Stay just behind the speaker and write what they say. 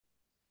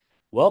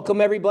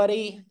Welcome,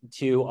 everybody,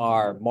 to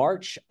our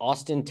March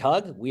Austin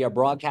TUG. We are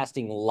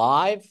broadcasting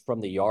live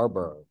from the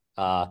Yarborough.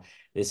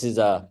 This is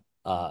a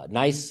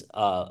nice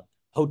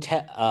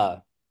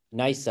hotel,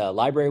 nice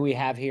library we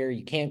have here.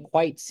 You can't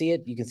quite see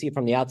it. You can see it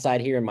from the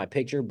outside here in my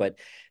picture, but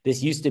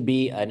this used to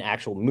be an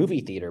actual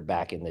movie theater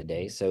back in the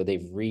day. So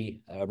they've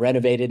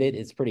renovated it.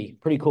 It's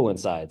pretty cool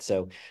inside.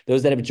 So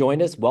those that have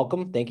joined us,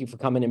 welcome. Thank you for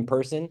coming in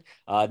person.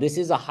 This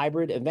is a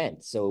hybrid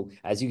event. So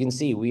as you can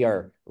see, we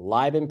are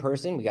live in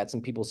person. We got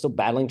some people still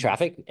battling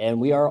traffic, and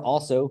we are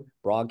also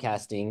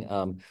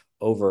broadcasting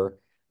over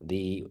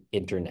the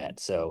internet.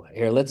 So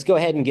here, let's go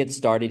ahead and get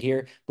started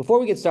here. Before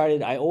we get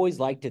started, I always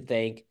like to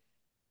thank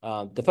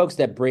the folks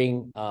that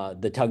bring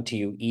the TUG to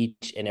you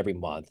each and every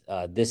month.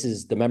 This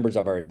is the members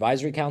of our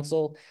advisory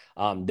council.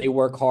 They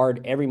work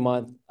hard every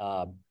month,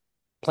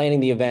 planning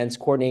the events,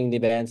 coordinating the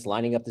events,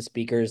 lining up the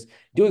speakers,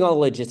 doing all the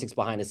logistics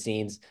behind the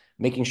scenes,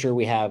 making sure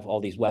we have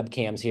all these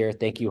webcams here.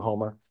 Thank you,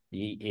 Homer.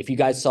 If you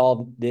guys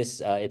saw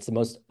this, it's the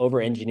most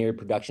over-engineered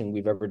production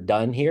we've ever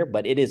done here,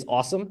 but it is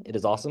awesome. It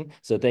is awesome.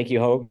 So thank you,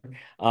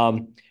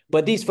 Homer.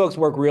 But these folks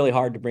work really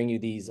hard to bring you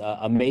these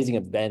amazing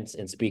events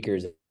and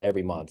speakers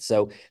every month.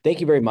 So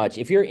thank you very much.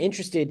 If you're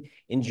interested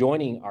in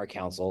joining our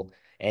council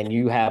and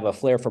you have a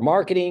flair for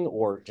marketing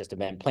or just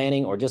event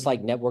planning or just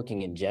like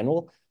networking in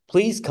general,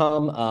 please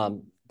come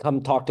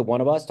talk to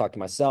one of us, talk to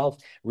myself,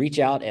 reach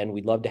out, and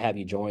we'd love to have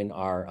you join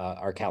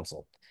our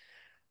council.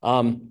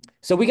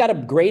 So we got a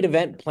great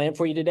event planned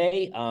for you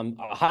today.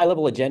 A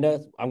high-level agenda.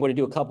 I'm going to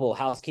do a couple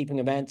housekeeping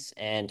events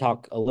and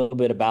talk a little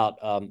bit about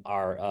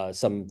our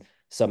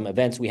some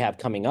events we have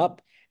coming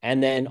up.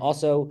 And then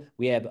also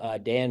we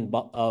have Dan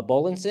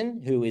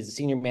Bolinson, who is a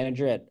senior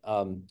manager at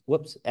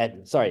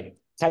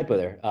typo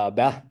there,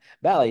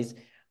 Bally's,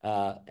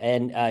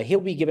 and he'll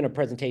be giving a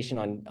presentation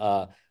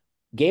on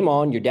Game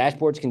on, your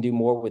dashboards can do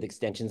more with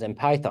extensions and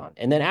Python.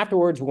 And then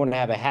afterwards, we're going to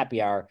have a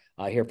happy hour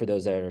here for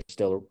those that are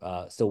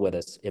still with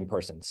us in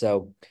person.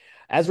 So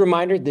as a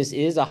reminder, this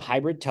is a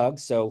hybrid TUG.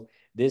 So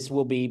this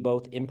will be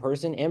both in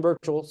person and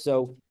virtual.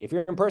 So if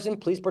you're in person,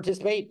 please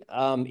participate.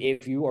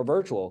 If you are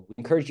virtual, we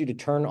encourage you to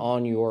turn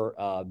on your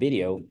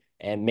video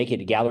and make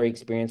it a gallery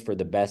experience for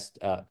the best,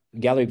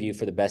 gallery view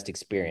for the best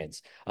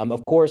experience.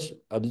 Of course,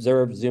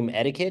 observe Zoom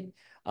etiquette.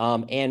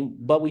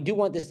 But we do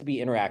want this to be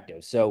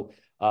interactive. So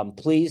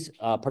please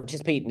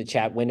participate in the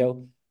chat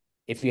window.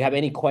 If you have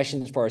any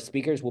questions for our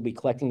speakers, we'll be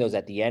collecting those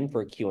at the end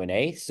for a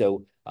Q&A.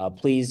 So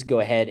please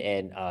go ahead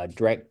and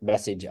direct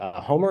message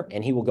Homer,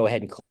 and he will go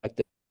ahead and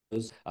collect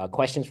those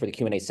questions for the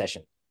Q&A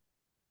session.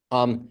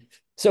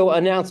 So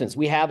announcements.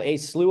 We have a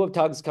slew of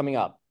TUGs coming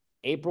up,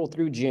 April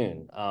through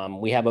June.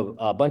 We have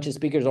a bunch of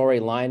speakers already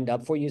lined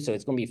up for you, so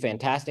it's going to be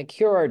fantastic.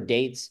 Here are our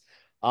dates.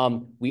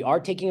 We are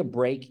taking a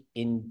break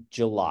in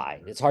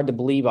July. It's hard to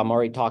believe I'm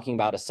already talking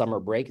about a summer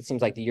break. It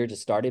seems like the year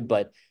just started,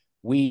 but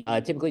we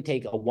typically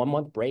take a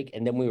 1-month break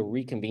and then we will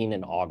reconvene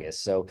in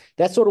August. So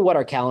that's sort of what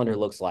our calendar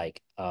looks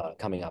like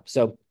coming up.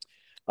 So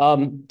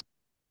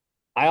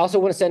I also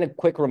want to send a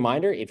quick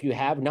reminder. If you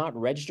have not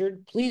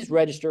registered, please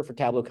register for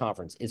Tableau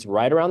Conference. It's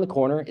right around the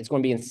corner. It's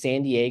going to be in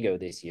San Diego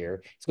this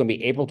year. It's going to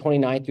be April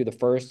 29th through the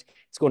 1st.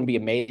 It's going to be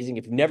amazing.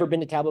 If you've never been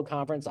to Tableau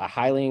Conference, I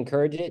highly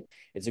encourage it.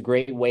 It's a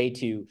great way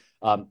to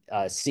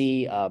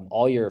see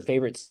all your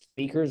favorite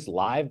speakers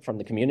live from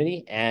the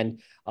community, and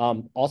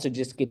also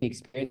just get the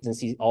experience and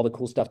see all the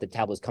cool stuff that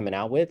Tableau's coming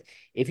out with.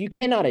 If you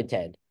cannot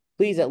attend,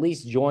 please at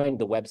least join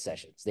the web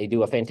sessions. They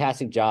do a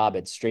fantastic job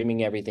at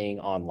streaming everything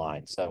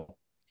online. So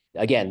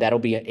again, that'll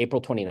be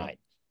April 29th.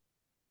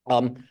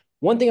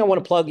 One thing I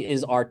want to plug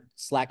is our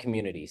Slack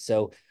community.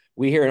 So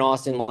we here in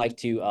Austin like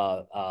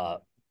to,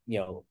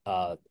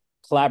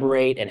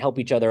 collaborate and help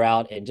each other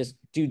out and just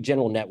do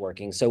general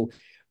networking. So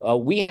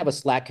we have a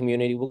Slack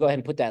community. We'll go ahead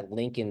and put that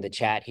link in the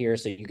chat here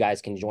so you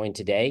guys can join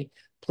today.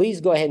 Please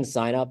go ahead and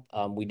sign up.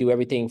 We do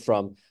everything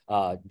from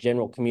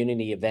general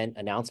community event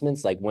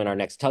announcements, like when our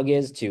next TUG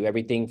is, to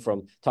everything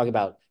from talking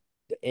about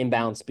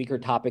inbound speaker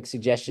topic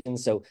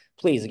suggestions. So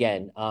please,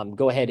 again,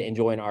 go ahead and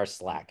join our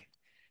Slack.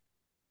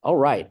 All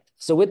right.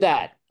 So with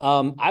that,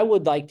 I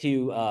would like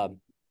to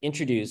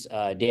introduce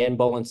Dan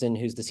Bolinson,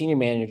 who's the senior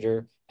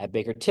manager at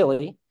Baker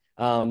Tilly,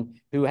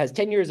 who has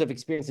 10 years of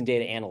experience in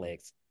data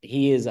analytics.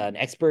 He is an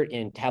expert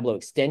in Tableau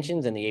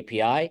Extensions and the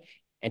API.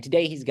 And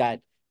today he's got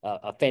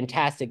a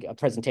fantastic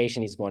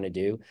presentation he's going to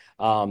do.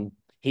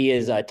 He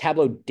is a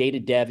Tableau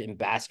DataDev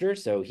ambassador,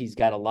 so he's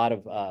got a lot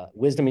of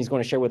wisdom he's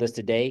going to share with us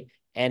today.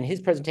 And his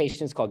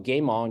presentation is called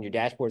Game On, Your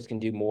Dashboards Can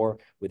Do More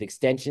with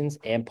Extensions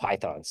and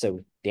Python. So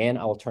Dan,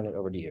 I will turn it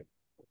over to you.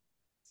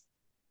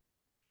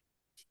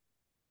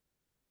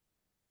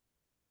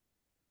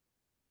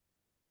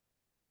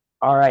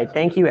 All right,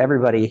 thank you,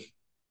 everybody.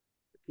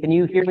 Can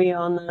you hear me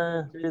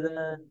on through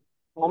the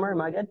Homer?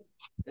 Am I good?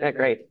 Yeah,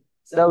 great.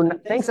 So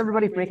thanks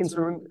everybody for making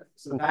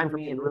some time for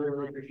me, and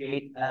really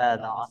appreciate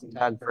the awesome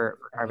TUG for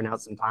carving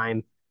out some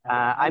time.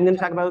 I'm going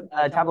to talk about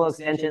Tableau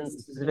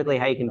extensions, specifically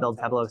how you can build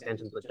Tableau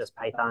extensions with just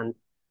Python.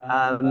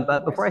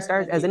 But before I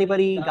start, has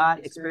anybody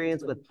got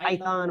experience with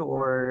Python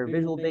or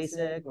Visual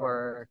Basic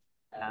or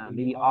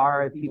Maybe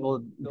R,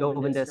 people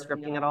dove into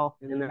scripting at all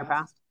in their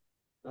past?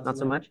 Not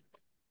so much?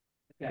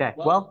 Okay,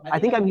 well, I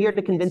think I'm here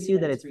to convince you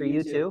that it's for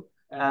you too.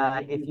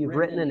 If you've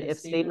written an if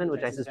statement,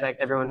 which I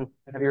suspect everyone,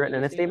 have you written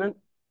an if statement?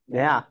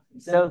 Yeah,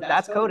 so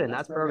that's coding,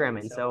 that's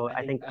programming. So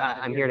I think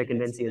I'm here to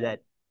convince you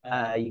that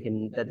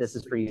that this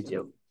is for you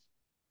too.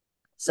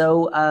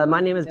 So my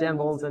name is Dan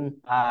Bolinson.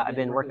 I've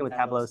been working with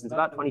Tableau since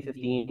about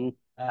 2015,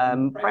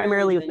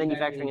 primarily with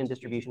manufacturing and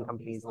distribution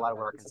companies, a lot of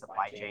work in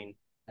supply chain.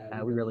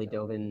 We really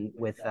dove in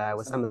with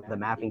some of the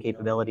mapping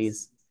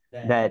capabilities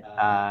that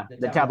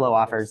Tableau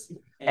offers.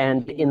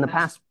 And in the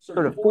past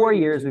sort of 4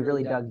 years, we've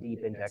really dug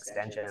deep into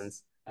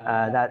extensions.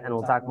 And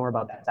we'll talk more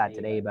about that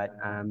today. But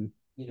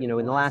in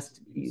the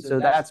last, so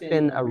that's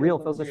been a real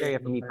focus area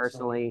for me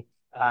personally.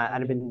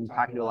 And I've been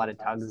talking to a lot of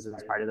TUGs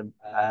as part of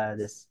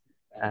this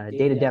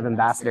DataDev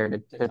ambassador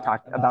to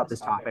talk about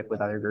this topic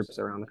with other groups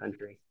around the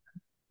country.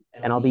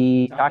 And I'll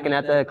be talking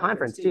at the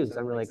conference too, so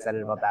I'm really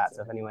excited about that.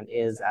 So if anyone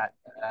is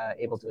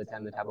able to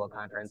attend the Tableau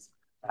conference,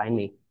 find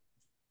me.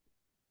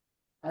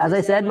 As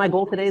I said, my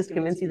goal today is to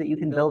convince you that you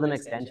can build an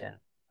extension.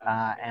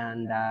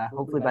 And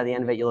hopefully by the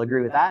end of it, you'll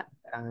agree with that.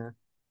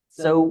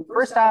 So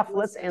first off,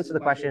 let's answer the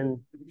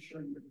question.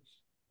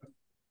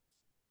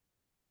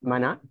 Am I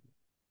not?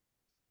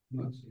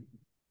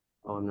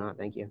 Oh, I'm not.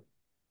 Thank you.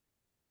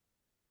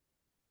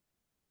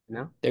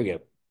 No? There you go.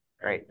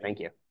 Great. Thank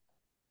you.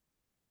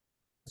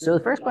 So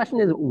the first question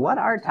is, what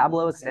are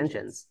Tableau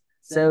extensions?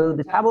 So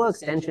the Tableau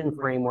extension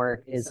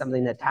framework is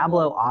something that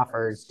Tableau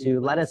offers to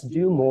let us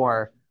do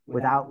more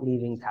without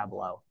leaving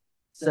Tableau.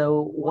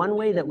 So one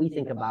way that we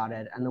think about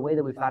it, and the way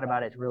that we've thought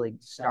about it to really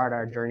start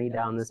our journey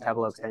down this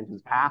Tableau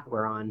extensions path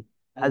we're on,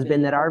 has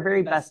been that our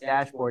very best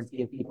dashboards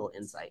give people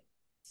insight.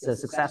 So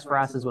success for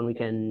us is when we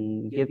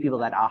can give people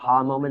that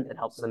aha moment that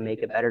helps them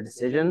make a better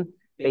decision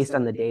based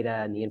on the data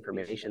and the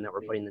information that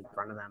we're putting in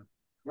front of them.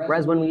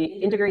 Whereas when we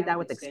integrate that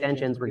with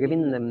extensions, we're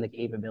giving them the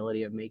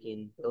capability of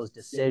making those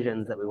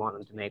decisions that we want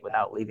them to make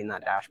without leaving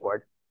that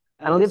dashboard.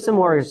 And I'll give some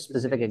more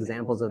specific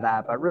examples of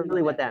that, but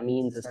really what that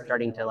means is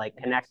starting to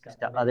connect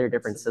to other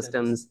different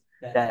systems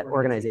that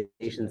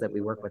organizations that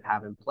we work with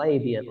have in play,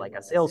 be it like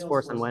a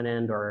Salesforce on one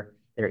end or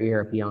their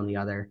ERP on the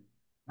other.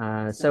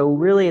 So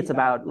really it's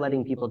about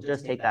letting people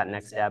just take that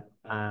next step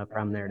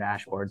from their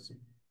dashboards.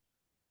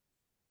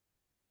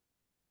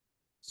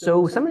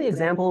 So some of the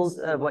examples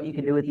of what you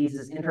can do with these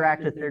is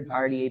interact with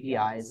third-party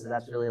APIs. So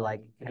that's really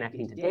like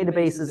connecting to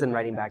databases and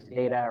writing back to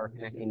data, or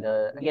connecting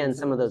to, again,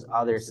 some of those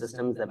other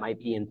systems that might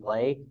be in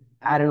play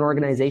at an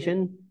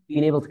organization,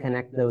 being able to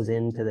connect those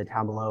into the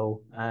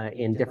Tableau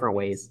in different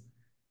ways.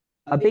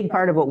 A big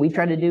part of what we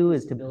try to do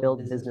is to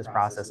build business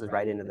processes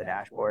right into the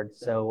dashboard.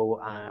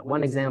 So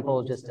one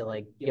example, just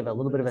to give a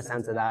little bit of a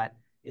sense of that,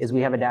 is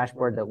we have a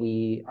dashboard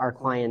that our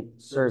client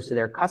serves to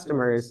their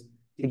customers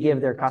to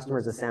give their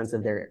customers a sense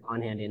of their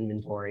on-hand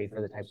inventory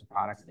for the types of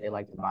products that they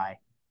like to buy.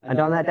 And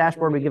on that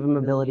dashboard, we give them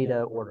ability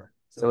to order.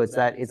 So it's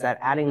that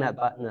adding that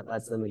button that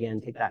lets them, again,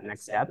 take that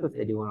next step if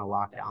they do want to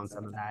lock down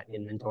some of that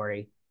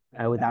inventory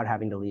without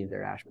having to leave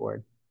their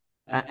dashboard.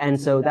 And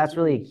so that's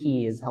really a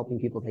key, is helping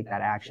people take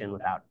that action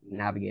without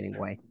navigating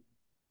away.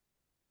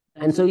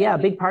 And so, yeah, a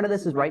big part of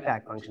this is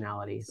write-back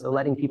functionality. So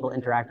letting people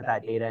interact with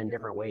that data in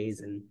different ways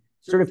and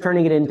sort of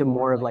turning it into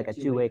more of like a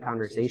two-way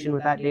conversation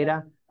with that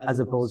data, as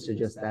opposed to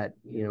just that,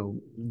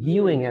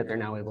 viewing it, they're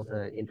now able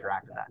to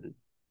interact with that.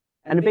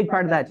 And a big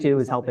part of that too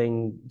is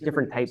helping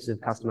different types of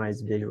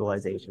customized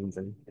visualizations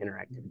and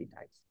interactivity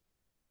types.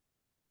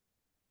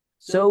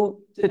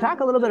 So to talk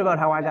a little bit about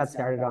how I got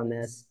started on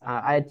this,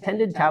 I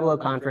attended Tableau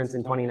conference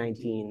in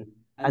 2019,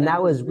 and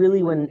that was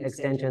really when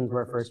extensions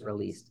were first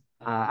released.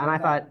 And I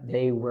thought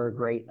they were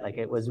great. Like,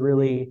 it was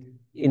really,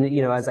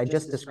 as I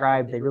just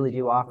described, they really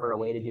do offer a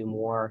way to do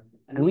more.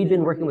 And we'd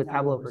been working with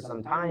Tableau for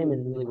some time,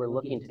 and really were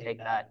looking to take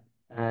that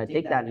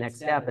next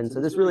step. And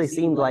so this really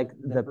seemed like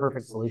the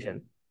perfect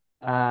solution.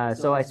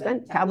 So I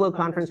spent Tableau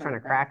conference trying to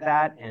crack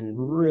that and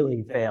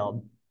really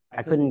failed.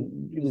 It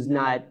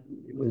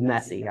was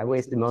messy. I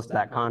wasted most of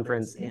that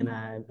conference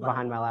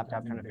behind my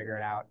laptop trying to figure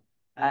it out.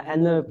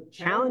 And the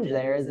challenge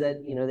there is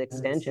that, the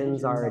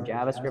extensions are a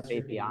JavaScript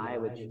API,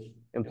 which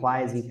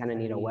implies you kind of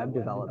need a web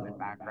development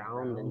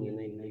background, and you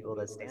need to be able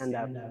to stand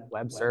up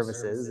web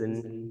services.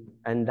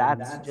 And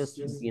that's just,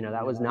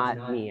 that was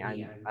not me.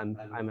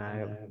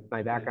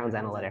 My background's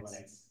analytics.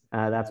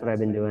 That's what I've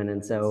been doing.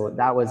 And so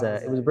it was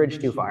a bridge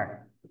too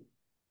far.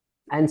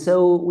 And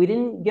so we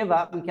didn't give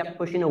up. We kept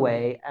pushing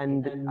away.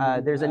 And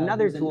there's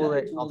another tool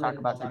that I'll talk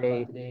about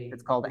today.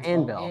 It's called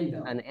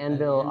Anvil. And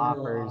Anvil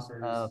offers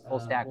full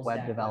stack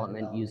web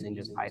development using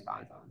just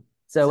Python.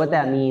 So what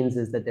that means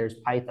is that there's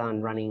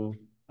Python running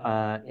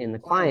in the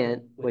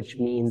client, which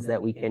means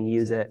that we can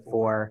use it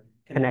for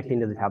connecting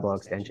to the Tableau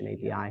extension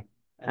API.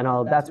 And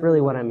that's really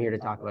what I'm here to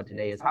talk about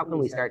today, is how can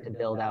we start to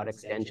build out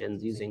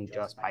extensions using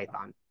just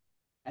Python.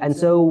 And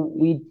so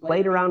we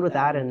played around with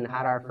that and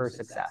had our first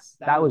success.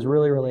 That was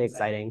really, really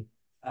exciting.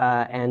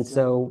 And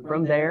so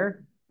from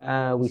there,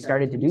 we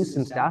started to do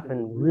some stuff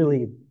and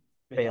really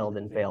failed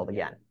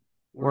again.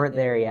 weren't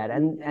there yet.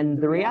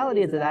 And the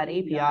reality is that that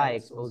API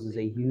exposes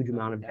a huge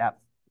amount of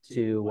depth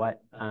to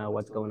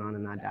what's going on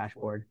in that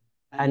dashboard.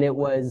 And it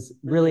was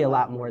really a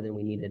lot more than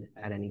we needed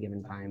at any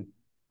given time.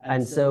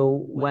 And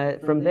so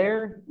from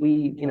there,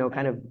 we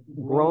kind of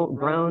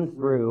grown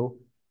through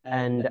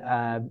and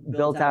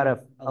built out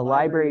a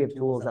library of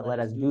tools that let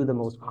us do the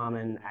most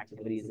common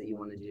activities that you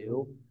want to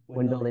do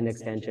when building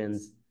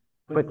extensions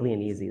quickly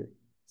and easily.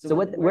 So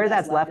where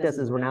that's left us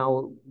is we're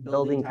now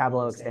building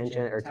Tableau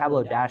extension or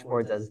Tableau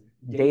dashboards as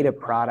data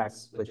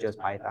products with just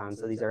Python.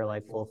 So these are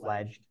like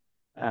full-fledged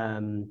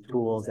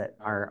tools that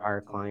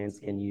our clients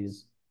can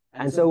use.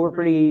 And so we're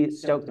pretty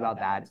stoked about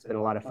that. It's been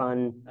a lot of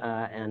fun.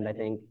 And I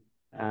think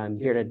I'm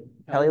here to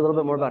tell you a little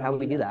bit more about how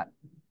we do that.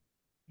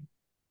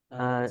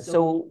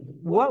 So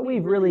what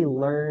we've really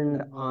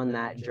learned on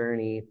that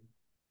journey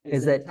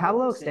is that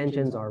Tableau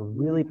extensions are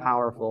really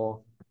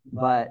powerful,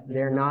 but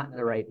they're not in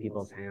the right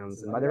people's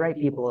hands. And by the right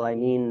people, I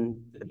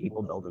mean the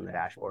people building the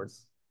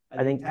dashboards.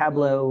 I think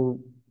Tableau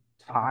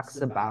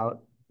talks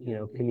about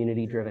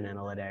community-driven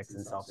analytics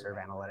and self-serve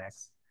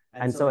analytics.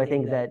 And so I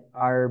think that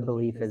our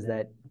belief is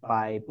that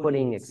by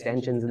putting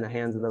extensions in the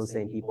hands of those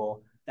same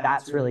people,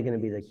 that's really going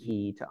to be the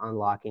key to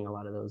unlocking a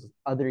lot of those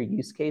other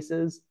use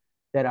cases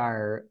that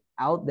are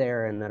out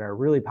there and that are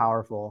really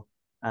powerful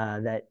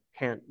that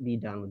can't be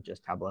done with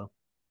just Tableau.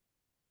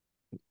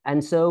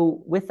 And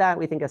so with that,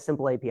 we think a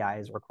simple API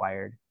is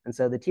required. And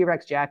so the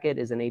T-Rex jacket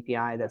is an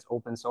API that's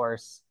open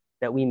source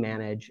that we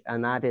manage.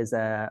 And that is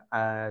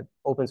a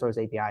open source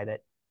API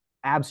that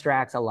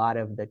abstracts a lot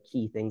of the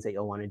key things that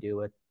you'll want to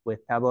do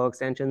with Tableau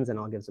extensions. And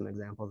I'll give some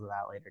examples of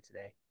that later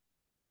today.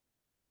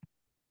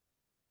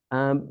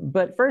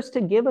 But first,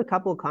 to give a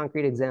couple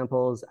concrete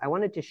examples, I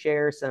wanted to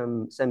share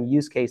some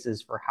use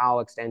cases for how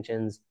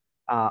extensions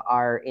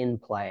are in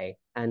play.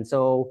 And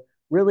so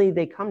really,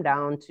 they come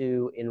down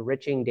to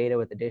enriching data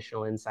with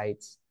additional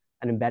insights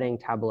and embedding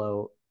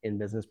Tableau in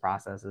business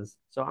processes.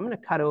 So I'm going to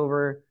cut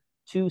over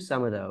to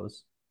some of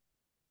those.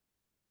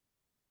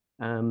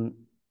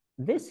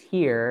 This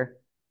here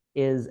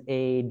is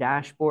a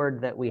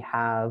dashboard that we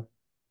have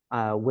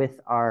with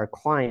our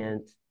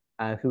client,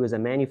 who is a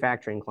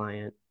manufacturing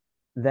client,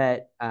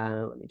 that,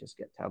 let me just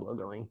get Tableau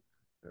going.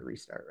 I'll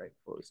restart right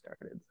before we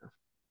started.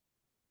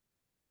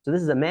 So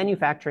this is a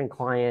manufacturing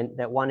client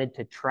that wanted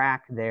to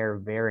track their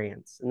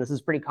variance. And this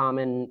is pretty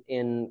common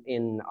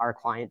in our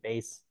client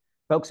base.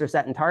 Folks are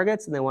setting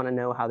targets and they want to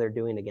know how they're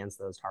doing against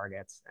those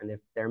targets. And if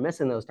they're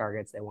missing those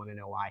targets, they want to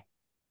know why.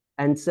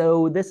 And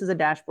so this is a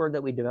dashboard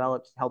that we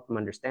developed to help them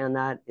understand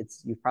that.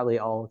 You've probably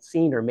all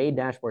seen or made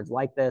dashboards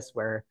like this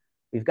where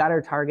we've got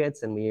our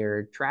targets and we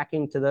are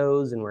tracking to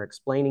those and we're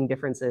explaining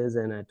differences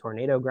in a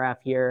tornado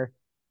graph here.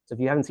 So if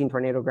you haven't seen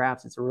tornado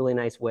graphs, it's a really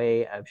nice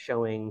way of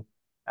showing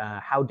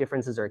how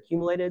differences are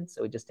accumulated.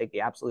 So we just take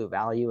the absolute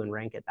value and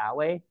rank it that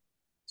way.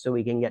 So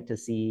we can get to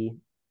see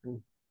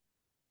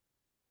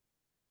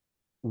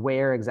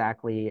where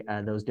exactly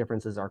those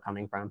differences are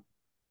coming from.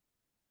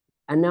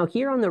 And now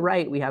here on the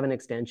right, we have an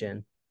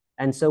extension.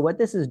 And so what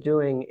this is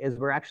doing is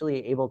we're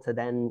actually able to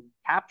then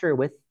capture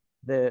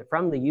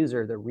from the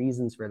user the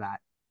reasons for that.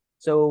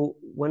 So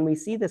when we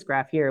see this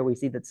graph here, we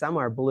see that some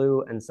are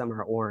blue and some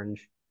are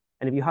orange.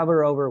 And if you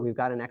hover over, we've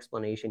got an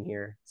explanation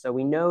here. So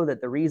we know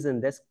that the reason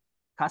this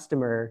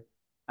customer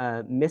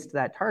missed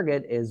that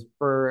target is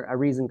for a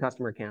reason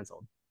customer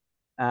canceled.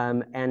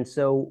 And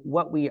so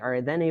what we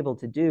are then able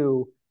to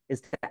do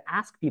is to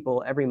ask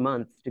people every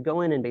month to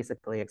go in and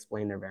basically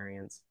explain their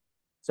variance.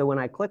 So when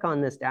I click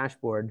on this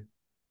dashboard,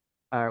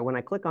 when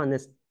I click on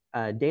this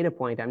data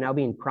point, I'm now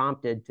being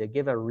prompted to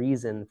give a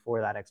reason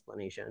for that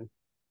explanation.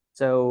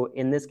 So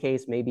in this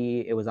case,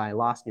 maybe it was I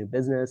lost new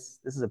business.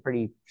 This is a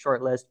pretty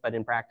short list, but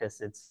in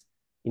practice, it's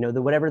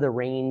whatever the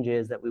range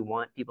is that we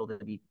want people to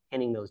be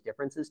pinning those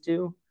differences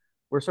to.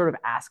 We're sort of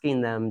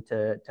asking them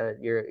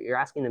you're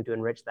asking them to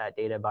enrich that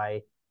data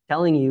by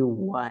telling you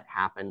what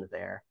happened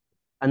there.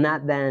 And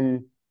that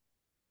then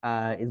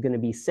is going to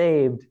be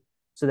saved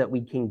so that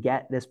we can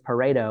get this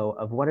Pareto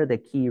of what are the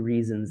key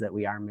reasons that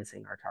we are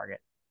missing our target.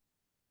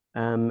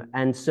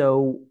 And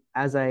so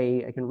as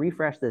I can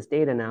refresh this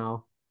data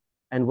now,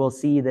 and we'll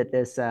see that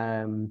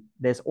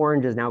this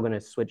orange is now going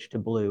to switch to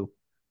blue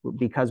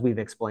because we've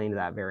explained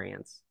that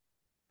variance.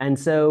 And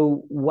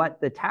so what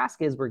the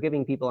task is we're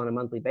giving people on a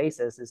monthly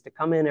basis is to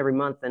come in every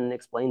month and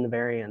explain the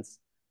variance.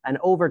 And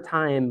over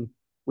time,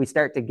 we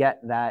start to get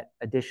that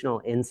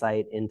additional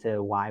insight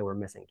into why we're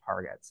missing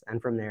targets.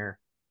 And from there,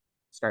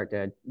 start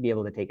to be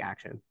able to take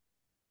action.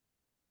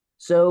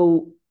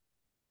 So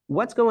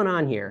what's going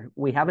on here?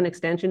 We have an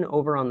extension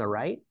over on the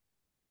right.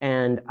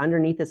 And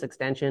underneath this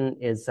extension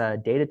is a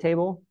data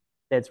table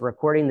that's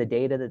recording the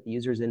data that the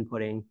user is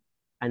inputting.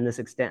 And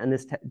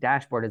this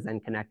dashboard is then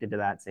connected to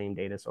that same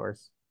data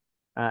source.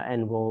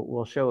 And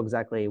we'll show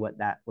exactly what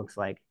that looks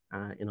like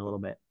in a little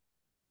bit.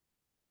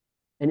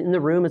 And in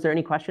the room, is there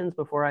any questions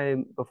before I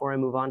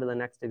move on to the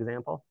next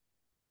example?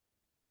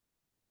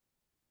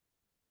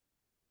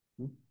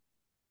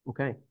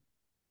 Okay.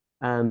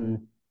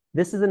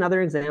 This is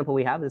another example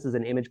we have. This is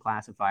an image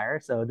classifier.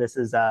 So this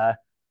is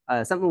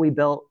something we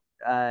built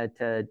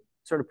to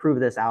sort of prove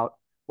this out.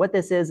 What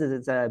this is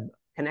it's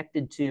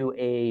connected to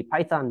a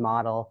Python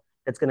model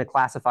that's going to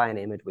classify an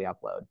image we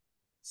upload.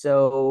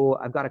 So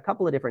I've got a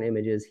couple of different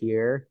images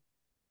here.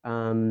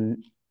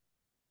 And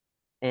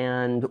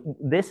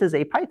this is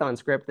a Python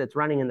script that's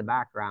running in the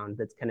background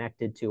that's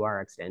connected to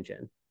our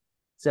extension.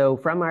 So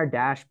from our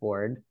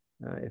dashboard,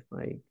 if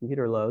my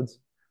computer loads,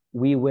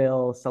 we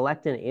will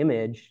select an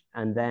image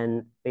and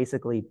then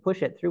basically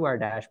push it through our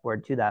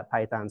dashboard to that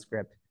Python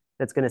script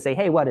that's going to say,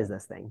 hey, what is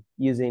this thing,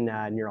 using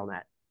neural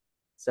net.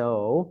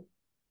 So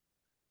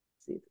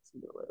let's see if this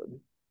is going to load.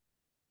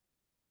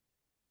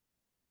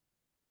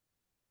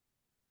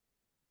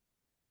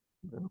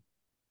 No.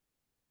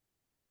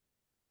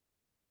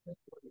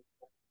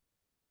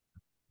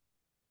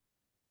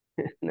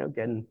 No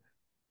kidding.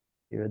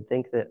 You would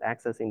think that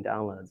accessing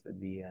downloads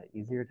would be an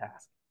easier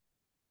task.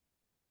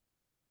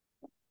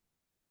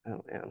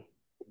 Oh, man.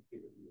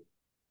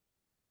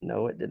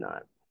 No, it did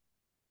not.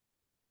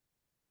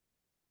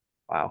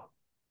 Wow.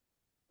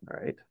 All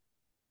right.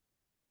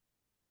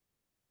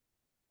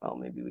 Well,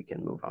 maybe we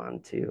can move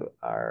on to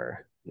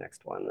our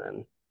next one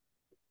then.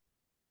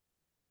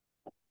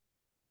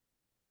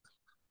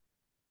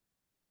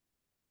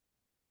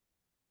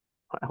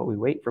 While we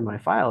wait for my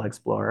file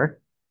explorer.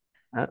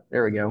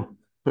 There we go.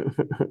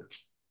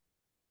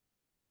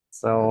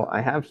 So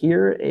I have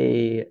here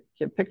a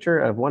picture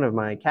of one of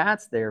my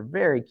cats. They're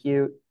very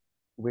cute.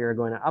 We're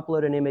going to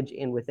upload an image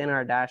in within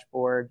our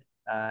dashboard,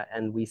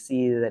 and we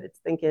see that it's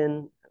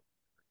thinking.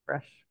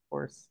 Refresh, of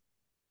course.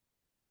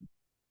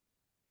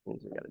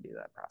 Means we got to do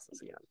that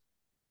process again.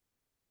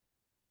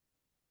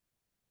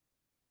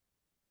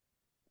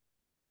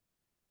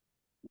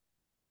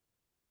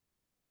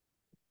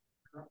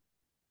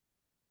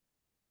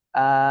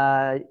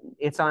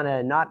 It's on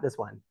a, not this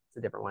one. It's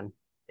a different one.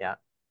 Yeah.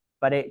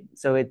 But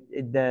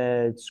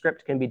the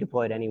script can be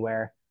deployed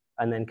anywhere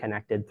and then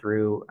connected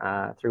through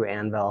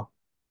Anvil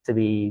to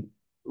be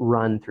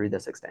run through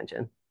this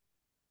extension.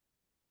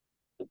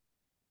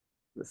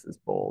 This is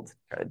bold.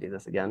 Try to do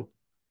this again.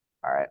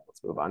 All right,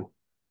 let's move on.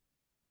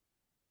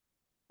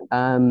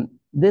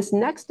 This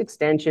next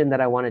extension that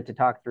I wanted to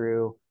talk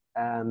through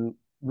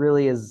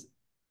really is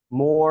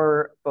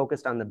more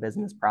focused on the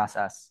business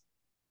process.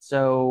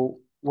 So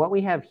what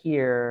we have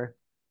here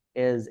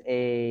is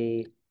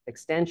a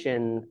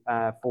extension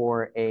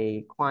for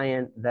a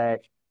client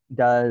that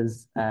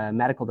does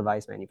medical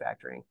device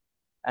manufacturing.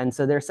 And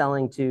so they're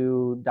selling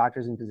to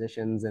doctors and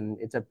physicians, and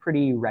it's a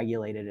pretty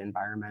regulated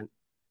environment.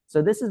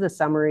 So this is a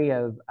summary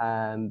of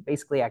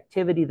basically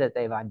activity that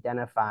they've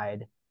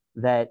identified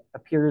that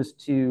appears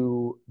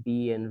to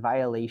be in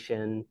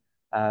violation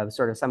of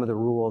sort of some of the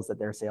rules that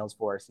their sales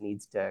force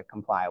needs to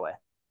comply with.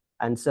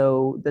 And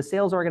so the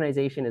sales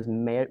organization is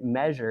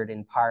measured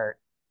in part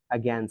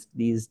against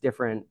these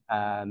different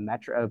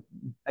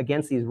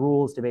against these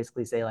rules to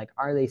basically say, like,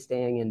 are they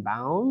staying in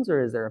bounds,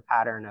 or is there a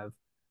pattern of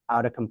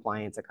out of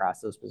compliance across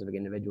those specific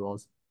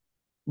individuals?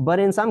 But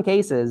in some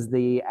cases,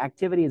 the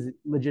activity is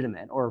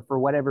legitimate, or for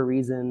whatever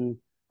reason,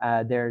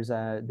 there's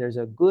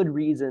a good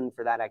reason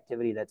for that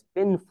activity that's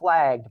been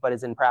flagged, but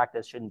is in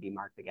practice shouldn't be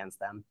marked against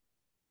them.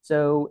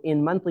 So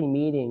in monthly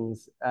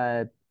meetings,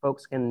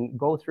 folks can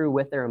go through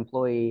with their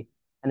employee,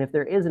 and if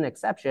there is an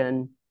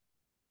exception,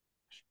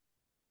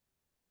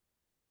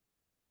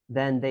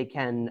 then they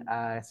can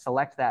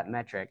select that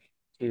metric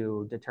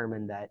to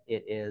determine that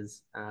it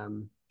is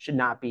should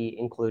not be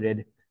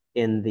included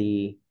in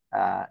the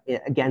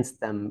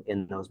against them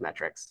in those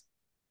metrics.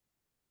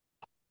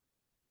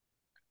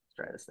 Let's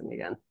try this thing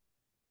again.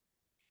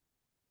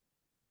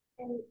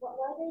 And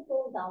why they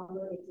don't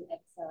download it to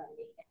Excel and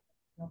make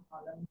no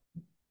problem?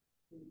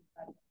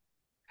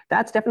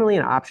 That's definitely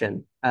an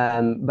option.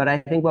 But I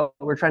think what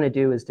we're trying to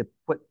do is to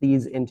put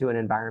these into an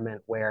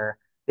environment where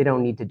they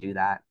don't need to do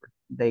that.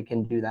 They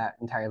can do that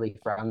entirely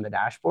from the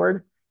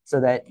dashboard so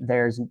that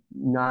there's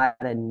not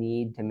a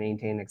need to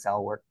maintain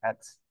Excel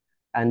worksets.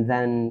 And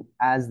then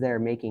as they're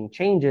making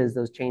changes,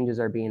 those changes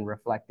are being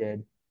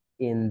reflected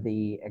in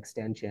the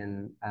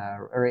extension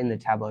or in the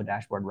Tableau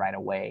dashboard right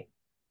away.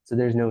 So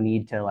there's no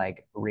need to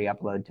like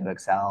re-upload to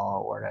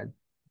Excel or to,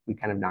 we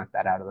kind of knock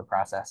that out of the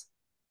process.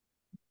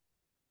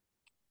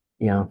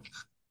 Yeah.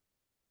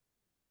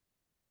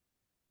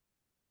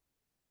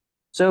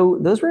 So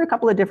those were a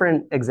couple of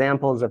different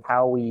examples of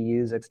how we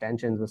use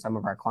extensions with some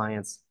of our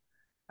clients.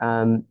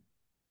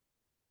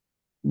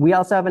 We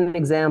also have an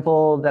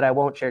example that I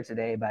won't share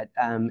today, but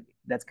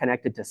that's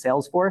connected to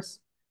Salesforce.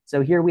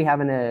 So here we have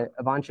a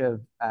bunch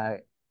of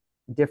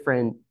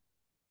different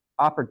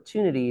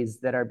opportunities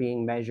that are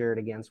being measured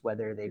against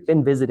whether they've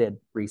been visited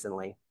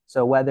recently.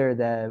 So whether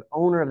the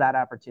owner of that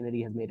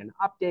opportunity has made an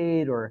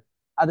update or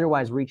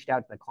otherwise reached out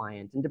to the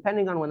client. And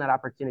depending on when that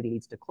opportunity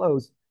needs to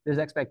close, there's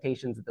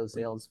expectations that those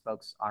sales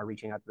folks are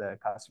reaching out to the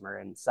customer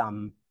in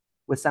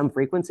with some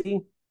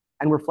frequency.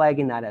 And we're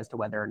flagging that as to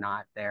whether or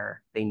not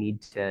they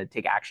need to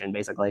take action,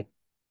 basically.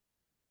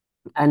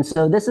 And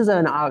so this is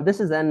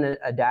then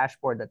a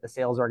dashboard that the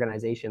sales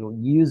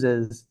organization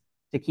uses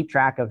to keep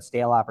track of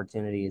stale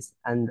opportunities.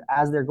 And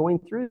as they're going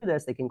through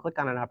this, they can click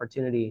on an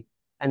opportunity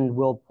and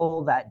we'll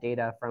pull that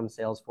data from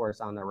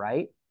Salesforce on the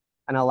right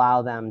and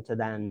allow them to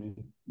then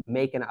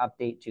make an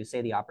update to,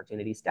 say, the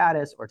opportunity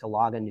status, or to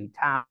log a new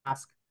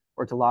task,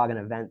 or to log an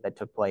event that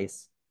took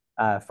place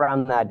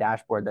from that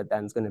dashboard that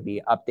then is going to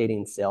be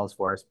updating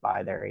Salesforce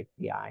by their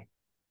API.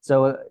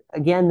 So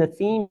again, the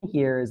theme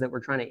here is that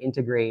we're trying to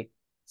integrate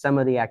some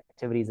of the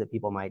activities that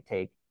people might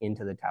take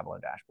into the Tableau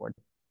dashboard.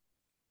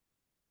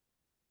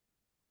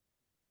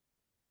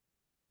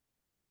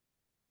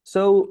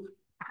 So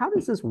how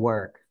does this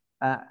work?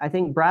 I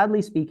think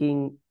broadly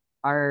speaking,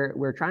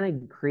 we're trying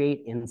to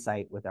create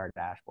insight with our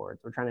dashboards.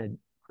 We're trying to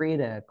create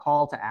a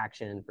call to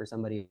action for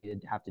somebody to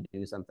have to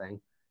do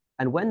something.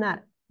 And when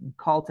that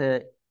call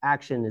to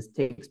action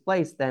takes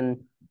place,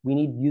 then we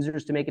need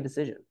users to make a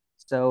decision.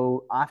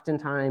 So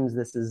oftentimes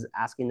this is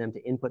asking them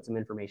to input some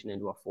information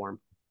into a form.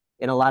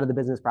 In a lot of the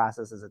business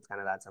processes, it's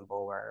kind of that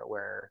simple,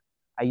 where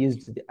I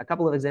used a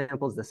couple of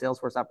examples. The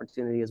Salesforce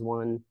opportunity is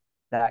one,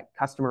 that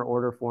customer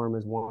order form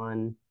is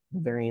one, the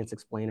variance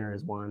explainer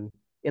is one.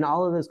 In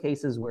all of those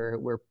cases,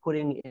 we're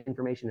putting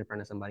information in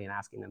front of somebody and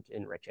asking them to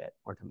enrich it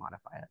or to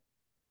modify it.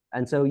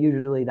 And so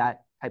usually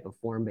that type of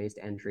form-based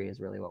entry is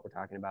really what we're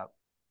talking about.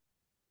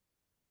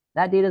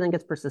 That data then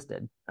gets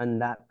persisted,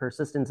 and that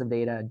persistence of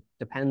data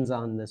depends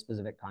on the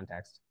specific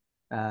context.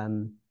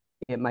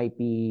 It might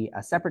be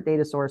a separate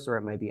data source, or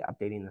it might be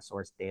updating the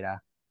source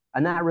data.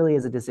 And that really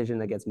is a decision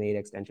that gets made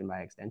extension by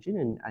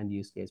extension and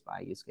use case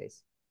by use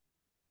case.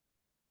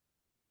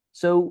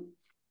 So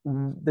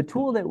the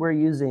tool that we're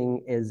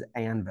using is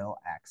Anvil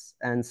X.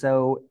 And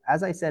so,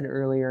 as I said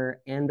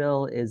earlier,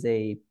 Anvil is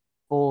a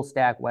full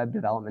stack web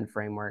development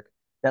framework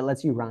that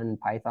lets you run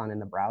Python in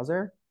the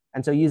browser.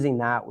 And so using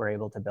that, we're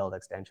able to build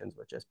extensions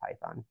with just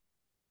Python.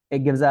 It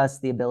gives us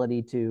the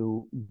ability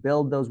to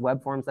build those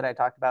web forms that I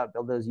talked about,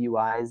 build those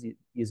UIs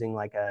using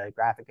like a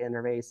graphic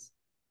interface,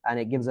 and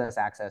it gives us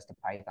access to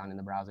Python in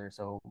the browser.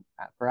 So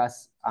for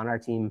us on our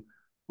team,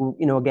 who,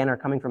 again, are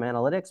coming from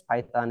analytics,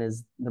 Python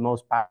is the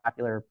most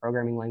popular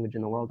programming language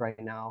in the world right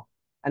now.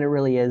 And it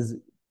really is,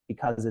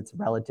 because it's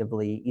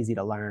relatively easy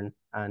to learn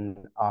and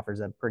offers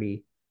a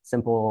pretty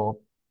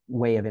simple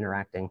way of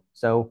interacting.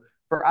 So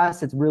for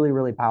us, it's really,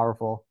 really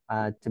powerful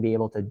to be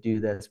able to do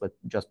this with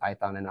just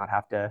Python and not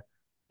have to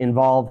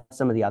involve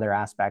some of the other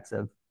aspects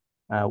of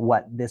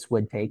what this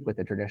would take with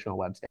a traditional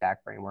web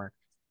stack framework,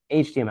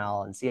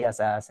 HTML and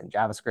CSS and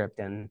JavaScript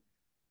and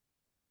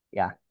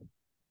yeah.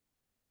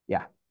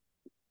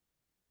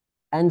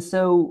 And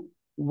so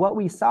what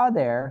we saw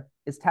there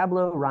is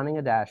Tableau running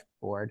a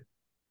dashboard,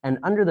 and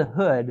under the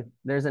hood,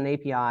 there's an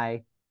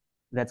API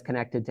that's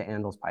connected to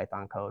Anvil's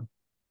Python code.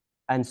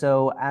 And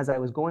so as I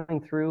was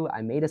going through,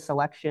 I made a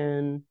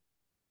selection,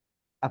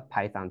 a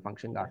Python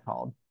function got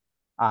called.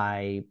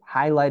 I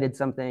highlighted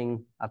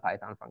something, a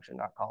Python function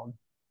got called.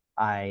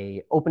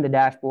 I opened a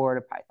dashboard,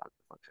 a Python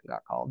function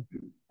got called.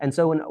 And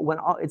so when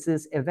it's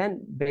this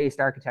event-based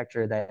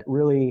architecture that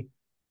really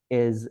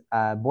is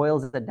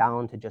boils it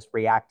down to just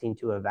reacting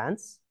to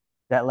events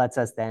that lets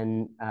us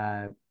then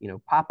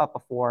pop up a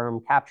form,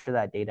 capture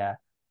that data,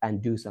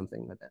 and do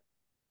something with it.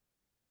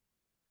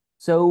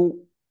 So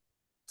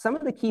some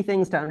of the key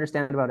things to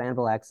understand about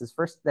Anvil X is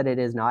first that it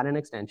is not an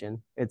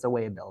extension. It's a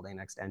way of building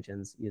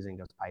extensions using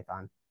just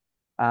Python.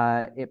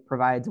 It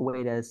provides a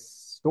way to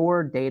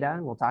store data,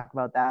 and we'll talk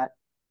about that.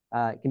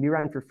 It can be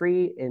run for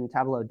free in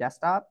Tableau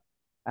Desktop,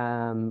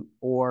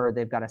 or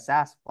they've got a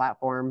SaaS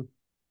platform.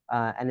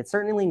 And it's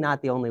certainly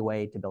not the only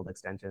way to build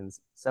extensions.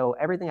 So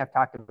everything I've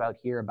talked about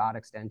here about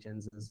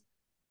extensions is,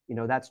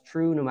 that's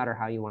true no matter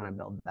how you want to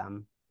build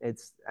them.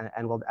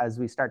 As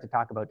we start to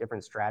talk about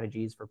different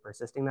strategies for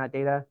persisting that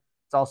data,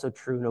 it's also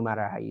true no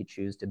matter how you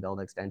choose to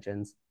build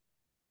extensions.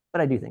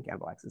 But I do think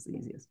Anvil X is the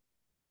easiest.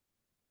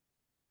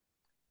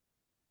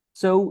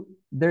 So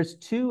there's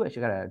two, I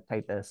should gotta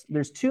type this.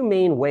 There's two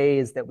main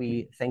ways that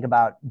we think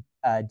about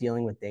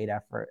dealing with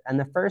data and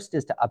the first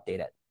is to update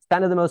it. It's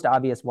kind of the most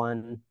obvious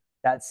one.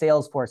 That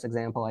Salesforce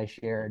example I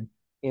shared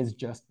is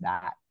just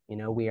that.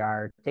 We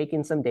are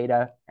taking some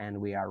data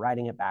and we are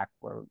writing it back,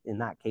 or in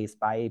that case,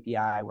 by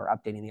API, we're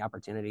updating the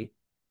opportunity.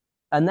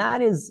 And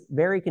that is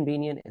very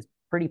convenient. It's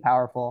pretty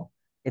powerful.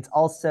 It's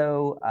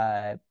also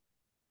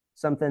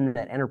something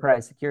that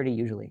enterprise security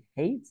usually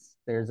hates.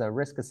 There's a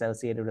risk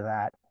associated with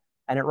that.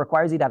 And it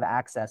requires you to have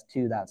access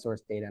to that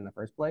source data in the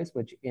first place,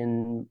 which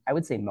in, I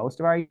would say, most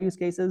of our use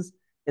cases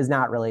is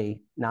not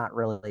really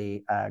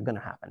going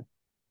to happen.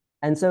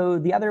 And so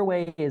the other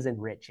way is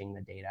enriching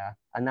the data.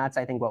 And that's,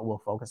 I think, what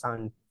we'll focus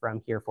on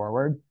from here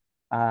forward.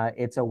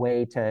 It's a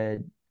way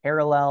to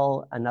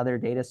parallel another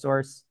data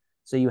source.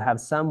 So you have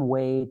some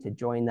way to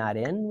join that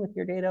in with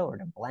your data or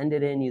to blend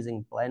it in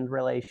using blend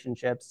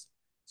relationships.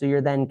 So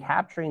you're then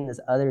capturing this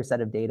other set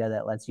of data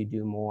that lets you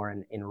do more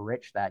and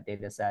enrich that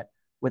data set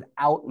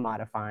without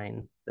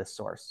modifying the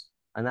source.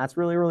 And that's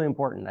really, really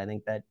important. I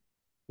think that,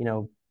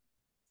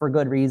 for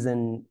good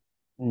reason,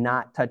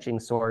 not touching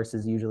source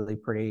is usually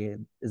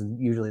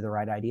the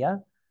right idea,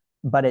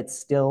 but it's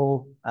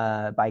still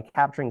by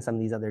capturing some of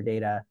these other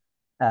data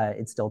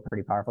it's still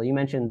pretty powerful. You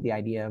mentioned the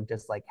idea of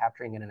just like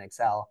capturing it in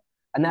Excel,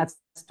 and that's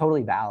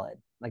totally valid.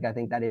 Like, I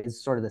think that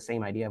is sort of the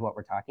same idea of what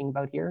we're talking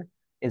about here.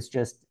 It's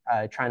just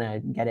trying to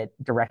get it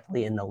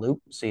directly in the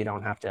loop so you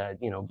don't have to,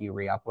 be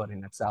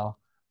re-uploading Excel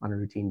on a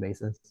routine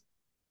basis.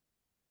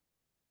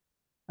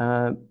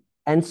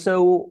 And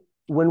so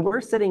when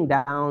we're sitting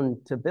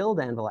down to build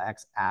Anvil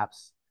X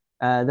apps,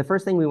 the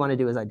first thing we want to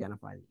do is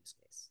identify the use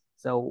case.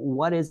 So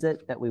what is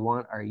it that we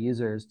want our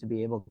users to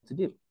be able to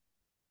do?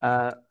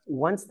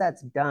 Once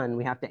that's done,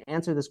 we have to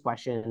answer this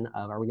question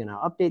of, are we going to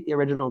update the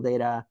original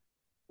data,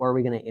 or are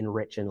we going to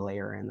enrich and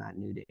layer in that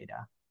new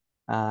data?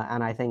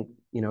 And I think,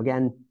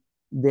 again,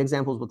 the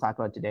examples we'll talk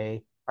about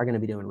today are going to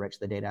be to enrich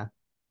the data.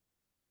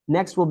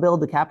 Next, we'll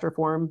build the capture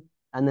form,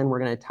 and then we're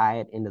going to tie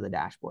it into the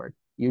dashboard,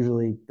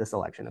 usually the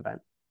selection event.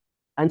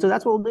 And so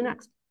that's what we'll do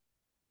next.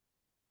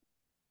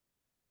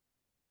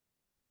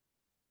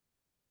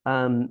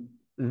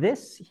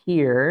 This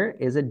here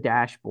is a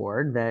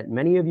dashboard that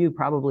many of you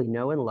probably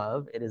know and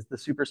love. It is the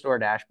Superstore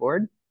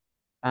dashboard.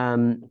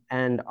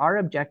 And our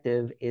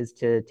objective is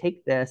to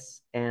take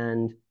this,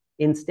 and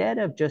instead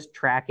of just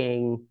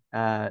tracking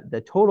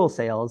the total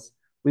sales,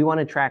 we want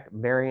to track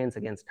variance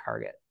against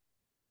target.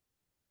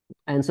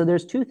 And so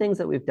there's two things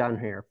that we've done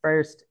here.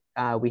 First,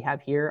 we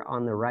have here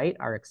on the right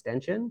our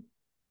extension,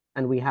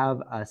 and we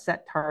have a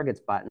set targets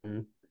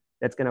button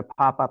that's going to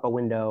pop up a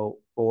window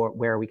for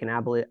where we can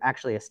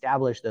actually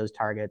establish those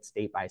targets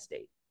state by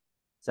state.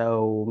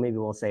 So maybe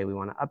we'll say we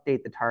want to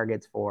update the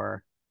targets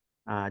for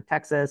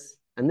Texas.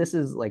 And this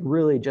is like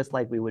really just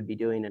like we would be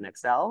doing in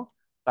Excel,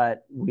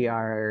 but we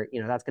are,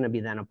 that's going to be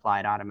then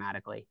applied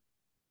automatically.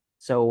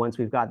 So once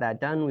we've got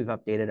that done, we've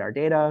updated our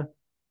data,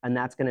 and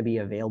that's going to be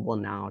available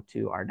now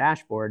to our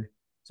dashboard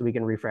so we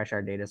can refresh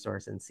our data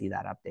source and see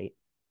that update.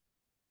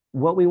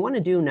 What we want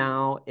to do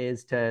now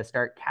is to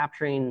start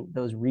capturing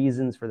those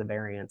reasons for the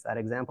variance, that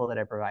example that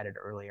I provided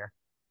earlier.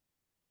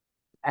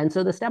 And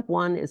so the step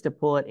one is to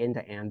pull it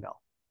into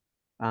Anvil.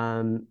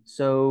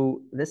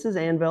 So this is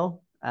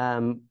Anvil.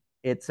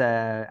 It's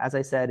as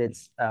I said,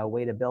 it's a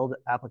way to build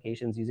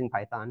applications using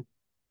Python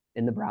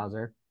in the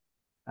browser.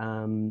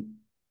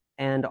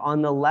 And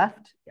on the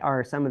left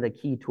are some of the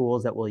key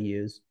tools that we'll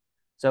use.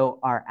 So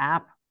our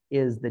app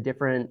is the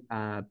different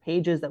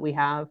pages that we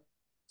have.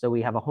 So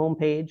we have a home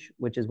page,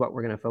 which is what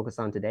we're going to focus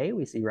on today.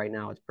 We see right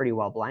now it's pretty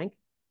well blank.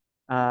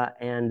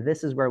 And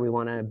this is where we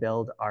want to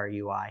build our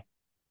UI.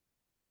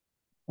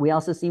 We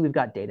also see we've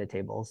got data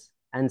tables.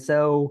 And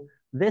so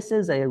this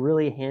is a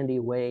really handy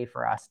way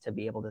for us to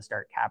be able to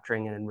start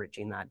capturing and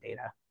enriching that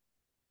data.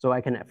 So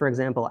I can, for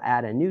example,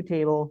 add a new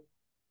table,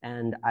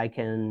 and I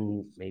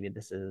can, maybe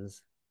this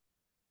is,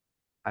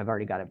 I've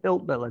already got it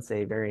built, but let's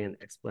say variant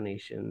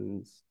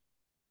explanations.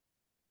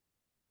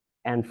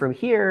 And from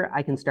here,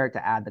 I can start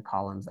to add the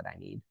columns that I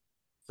need.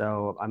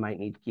 So I might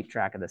need to keep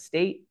track of the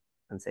state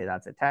and say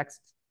that's a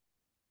text.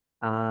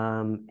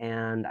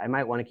 And I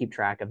might want to keep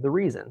track of the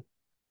reason.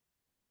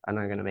 And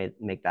I'm going to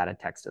make that a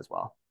text as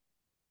well.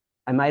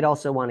 I might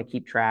also want to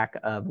keep track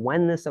of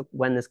when this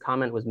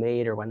comment was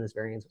made or when this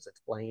variance was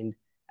explained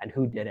and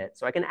who did it.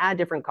 So I can add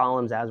different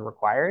columns as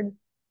required.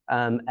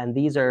 And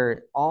these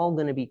are all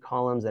going to be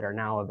columns that are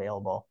now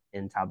available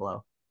in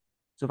Tableau.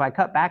 So if I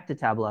cut back to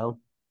Tableau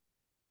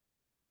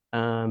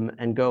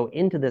and go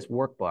into this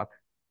workbook,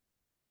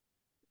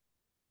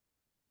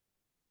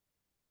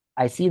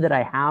 I see that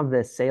I have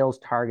this sales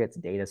targets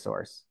data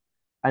source.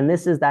 And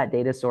this is that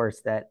data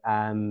source that,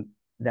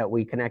 that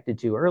we connected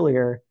to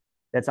earlier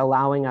that's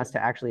allowing us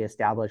to actually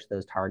establish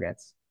those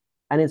targets.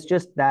 And it's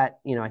just that,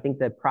 I think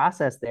the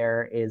process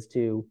there is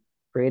to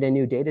create a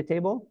new data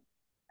table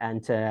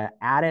and to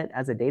add it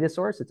as a data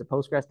source. It's a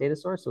Postgres data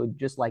source, so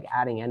just like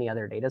adding any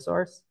other data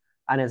source,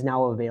 and is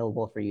now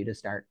available for you to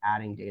start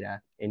adding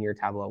data in your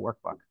Tableau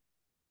workbook.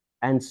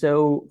 And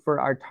so for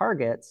our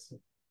targets,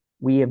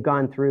 we have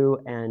gone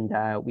through and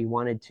we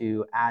wanted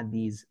to add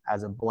these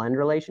as a blend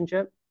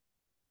relationship.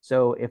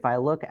 So if I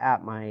look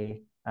at my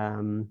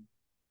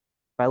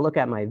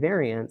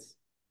variance,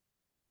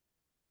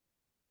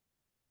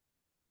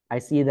 I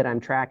see that I'm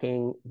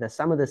tracking the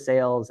sum of the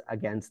sales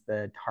against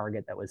the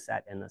target that was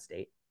set in the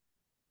state.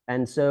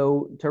 And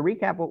so to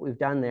recap, what we've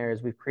done there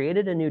is we've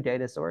created a new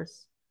data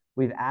source.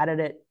 We've added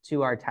it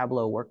to our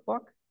Tableau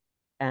workbook,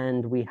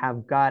 and we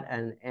have got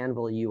an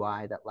Anvil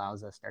UI that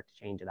allows us to start to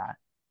change that.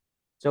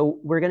 So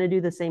we're going to do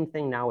the same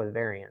thing now with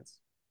variance.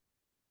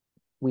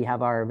 We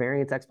have our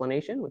variance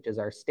explanation, which is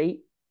our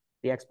state,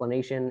 the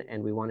explanation,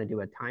 and we want to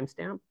do a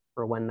timestamp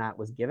for when that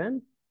was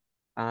given.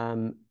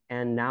 And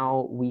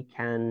now we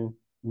can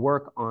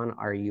work on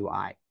our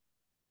UI.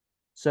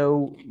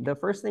 So the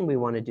first thing we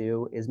want to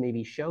do is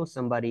maybe show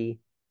somebody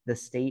the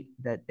state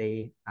that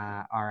they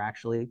are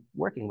actually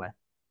working with.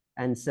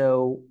 And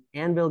so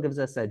Anvil gives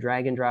us a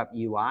drag and drop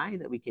UI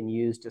that we can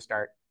use to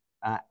start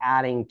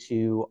adding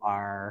to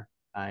our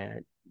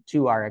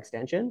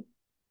extension.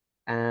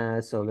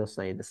 So they'll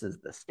say this is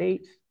the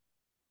state.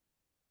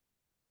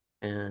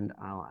 And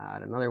I'll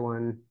add another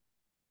one.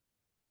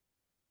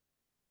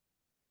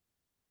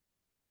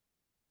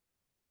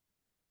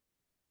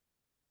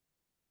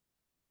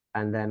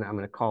 And then I'm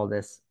going to call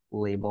this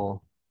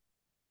label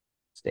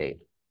state.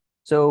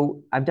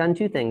 So I've done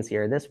two things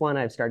here. This one,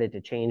 I've started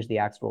to change the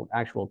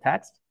actual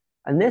text.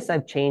 And this,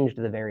 I've changed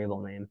the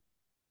variable name.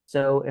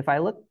 So if I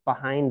look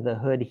behind the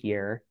hood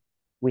here,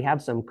 we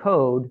have some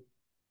code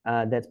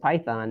that's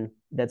Python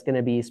that's going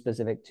to be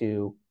specific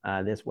to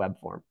this web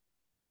form.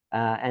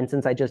 And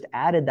since I just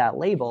added that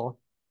label,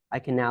 I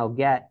can now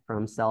get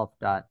from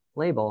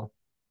self.label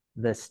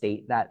the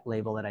state, that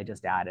label that I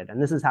just added.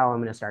 And this is how I'm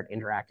going to start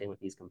interacting with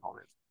these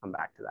components. Come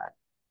back to that.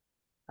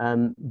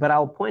 But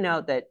I'll point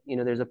out that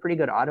there's a pretty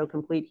good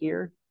autocomplete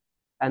here.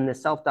 And the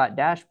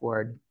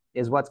self.dashboard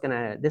is what's going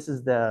to, this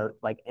is the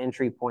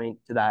entry point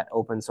to that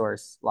open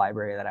source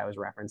library that I was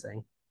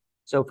referencing.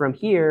 So from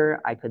here,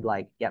 I could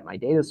get my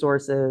data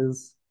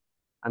sources.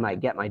 I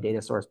might get my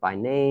data source by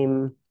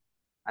name.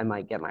 I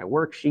might get my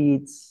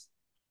worksheets.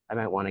 I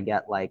might want to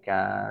get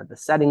the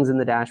settings in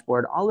the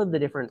dashboard. All of the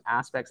different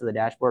aspects of the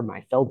dashboard,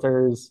 my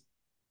filters,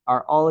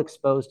 are all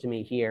exposed to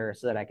me here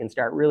so that I can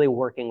start really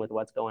working with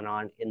what's going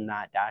on in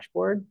that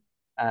dashboard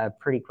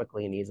pretty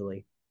quickly and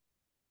easily.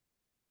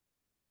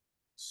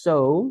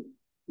 So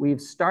we've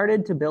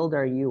started to build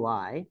our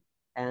UI,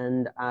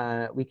 and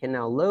we can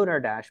now load our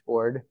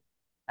dashboard.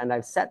 And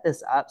I've set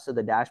this up so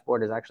the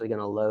dashboard is actually going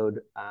to load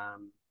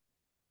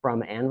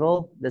from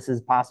Anvil. This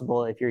is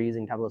possible if you're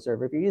using Tableau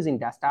Server. If you're using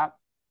desktop,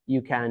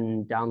 you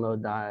can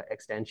download the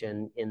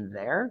extension in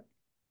there.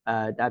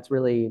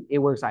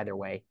 It works either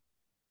way.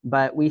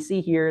 But we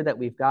see here that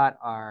we've got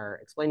our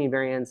explaining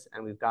variants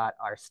and we've got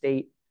our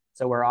state.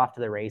 So we're off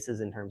to the races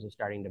in terms of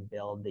starting to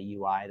build the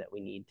UI that we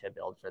need to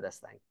build for this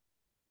thing.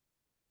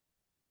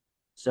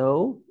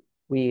 So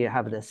we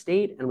have the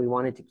state and we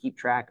wanted to keep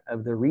track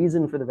of the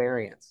reason for the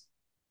variance.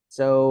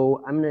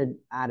 So I'm going to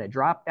add a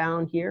drop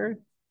down here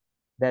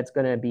that's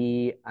going to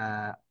be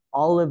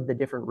all of the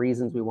different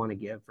reasons we want to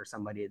give for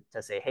somebody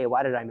to say, hey,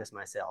 why did I miss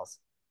my sales?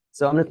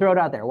 So I'm going to throw it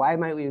out there. Why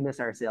might we miss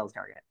our sales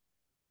target?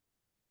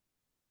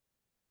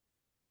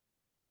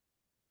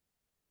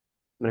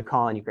 I'm going to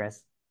call on you,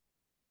 Chris.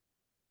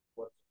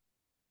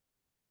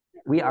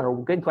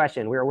 Good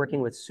question. We are working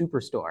with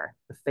Superstore,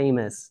 the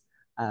famous,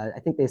 I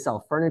think they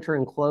sell furniture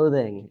and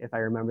clothing, if I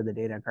remember the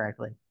data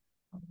correctly.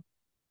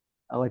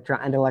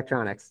 And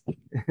electronics.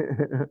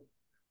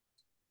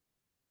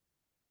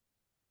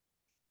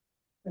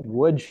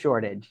 Wood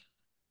shortage.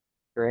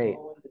 Great.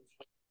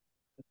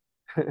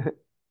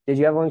 Did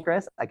you have one,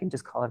 Chris? I can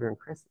just call everyone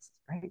Chris. This is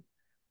great.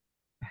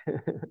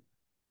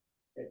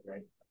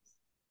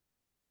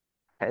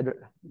 Head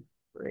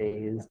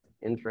raised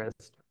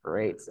interest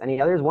rates.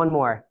 Any others? One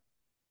more.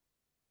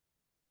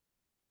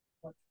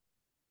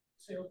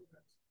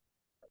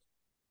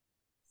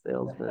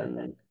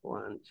 Salesman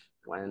lunch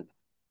went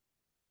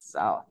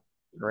south.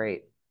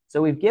 Great.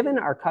 So we've given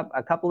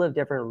a couple of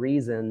different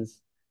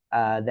reasons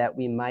that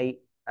we might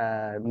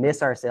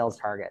miss our sales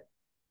target.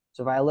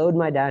 So if I load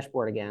my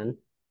dashboard again,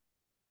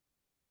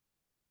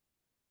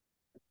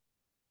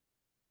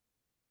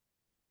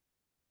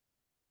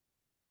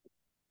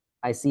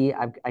 I see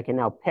I can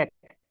now pick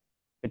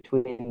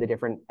between the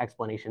different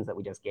explanations that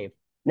we just gave.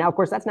 Now, of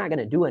course, that's not going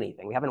to do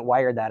anything. We haven't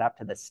wired that up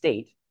to the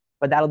state,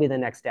 but that'll be the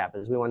next step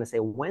is we want to say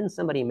when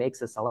somebody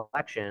makes a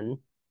selection,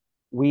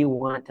 we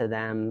want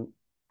to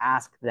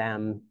ask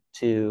them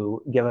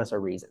to give us a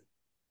reason.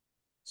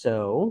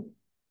 So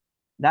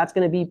that's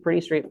going to be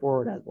pretty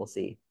straightforward, as we'll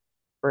see.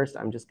 First,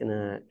 I'm just going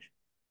to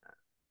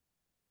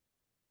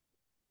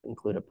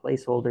include a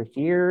placeholder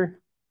here,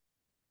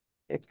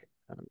 pick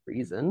a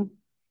reason.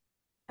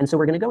 And so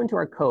we're going to go into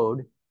our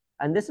code.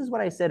 And this is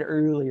what I said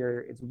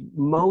earlier. It's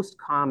most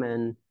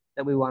common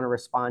that we want to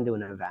respond to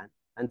an event.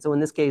 And so in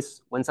this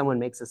case, when someone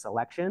makes a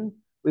selection,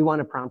 we want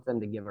to prompt them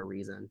to give a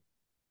reason.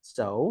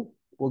 So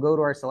we'll go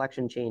to our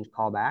selection change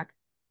callback.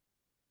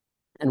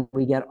 And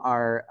we get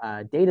our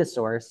data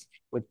source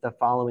with the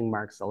following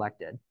mark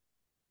selected.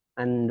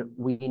 And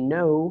we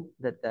know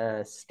that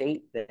the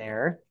state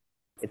there,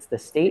 it's the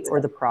state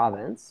or the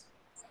province.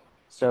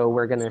 So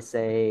we're going to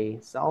say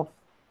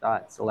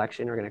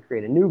self.selection. We're going to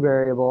create a new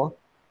variable.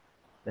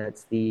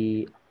 That's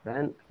the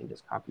event. I can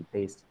just copy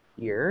paste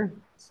here,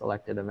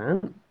 selected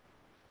event.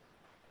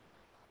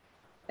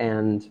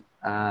 And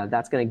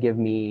that's going to give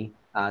me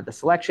the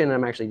selection.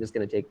 I'm actually just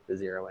going to take the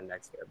 0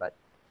 index here. But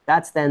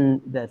that's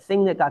then the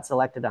thing that got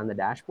selected on the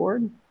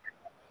dashboard.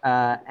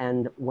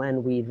 And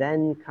when we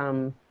then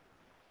come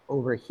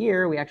over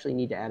here, we actually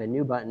need to add a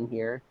new button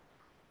here.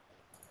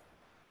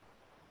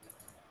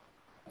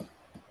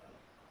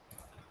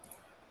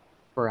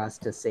 For us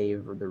to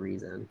save the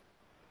reason.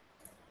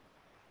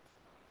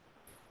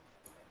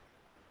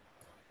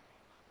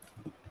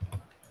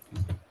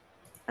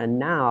 And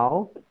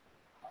now,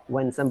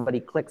 when somebody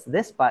clicks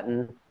this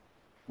button,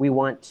 we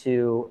want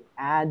to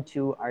add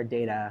to our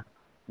data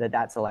that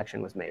that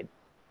selection was made.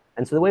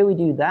 And so the way we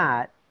do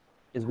that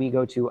is we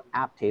go to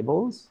app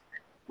tables,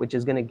 which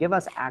is going to give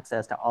us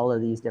access to all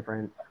of these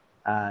different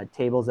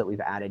tables that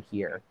we've added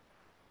here.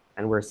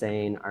 And we're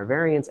saying our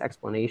variance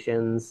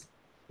explanations,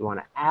 we want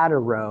to add a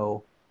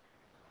row,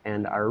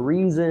 and our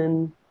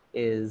reason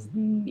is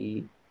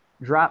the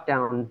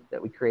dropdown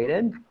that we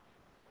created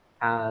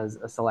has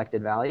a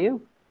selected value.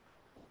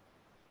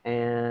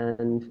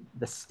 And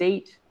the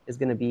state is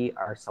going to be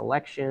our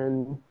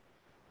selection.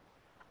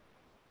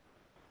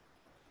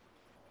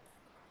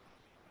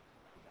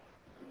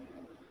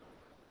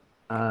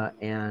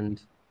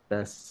 And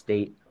the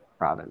state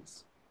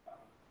province.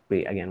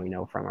 Again, we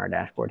know from our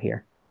dashboard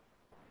here.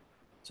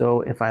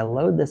 So if I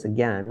load this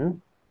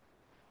again,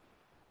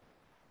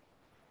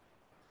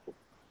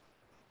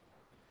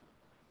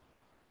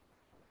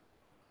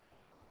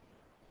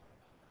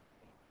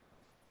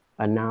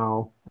 and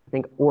now I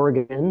think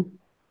Oregon,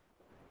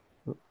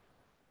 I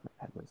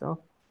had myself.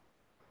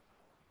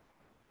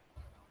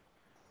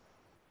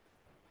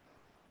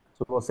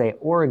 So we'll say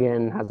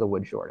Oregon has a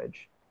wood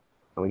shortage,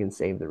 and we can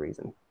save the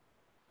reason.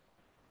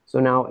 So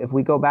now if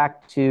we go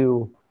back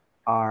to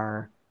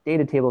our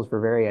data tables for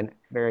variant,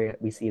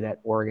 we see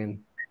that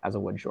Oregon has a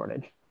wood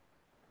shortage.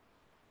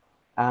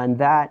 And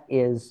that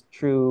is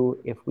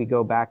true if we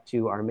go back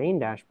to our main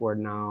dashboard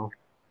now.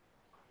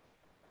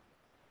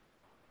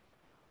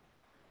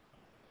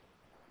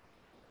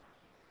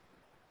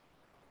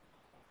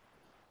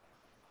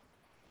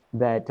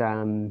 That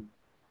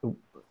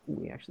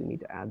we actually need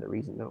to add the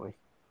reason, don't we?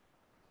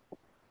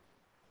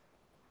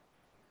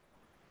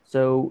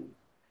 So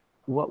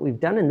what we've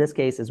done in this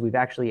case is we've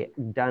actually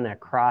done a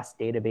cross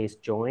database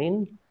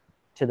join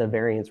to the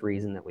variance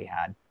reason that we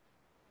had.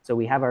 So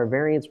we have our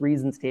variance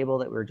reasons table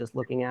that we were just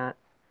looking at,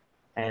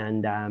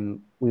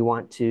 and we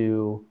want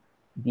to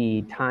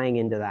be tying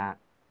into that.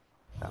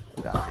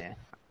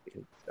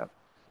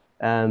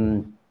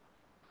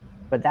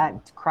 But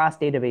that cross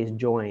database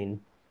join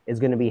is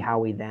going to be how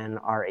we then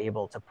are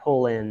able to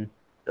pull in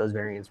those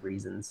variance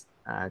reasons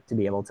to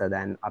be able to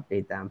then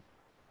update them.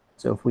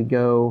 So if we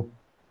go,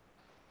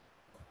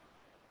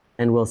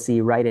 and we'll see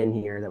right in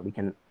here that we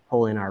can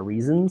pull in our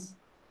reasons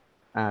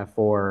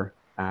for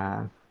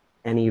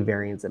any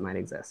variance that might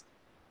exist.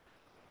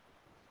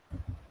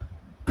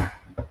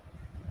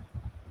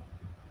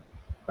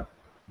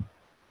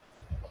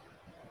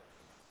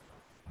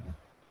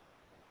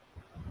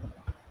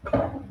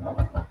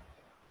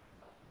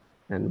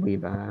 And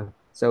we've,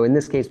 so in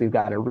this case, we've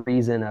got a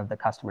reason of the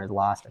customer's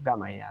lost. I've got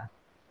my,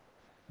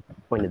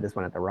 pointed this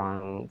one at the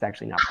wrong, it's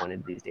actually not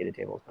pointed to these data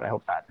tables, but I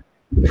hope that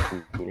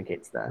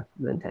communicates the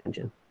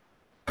intention.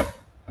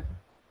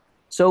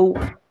 So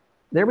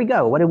there we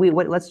go.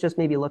 Let's just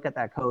maybe look at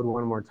that code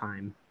one more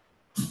time.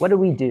 What did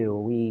we do?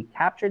 We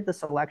captured the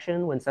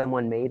selection when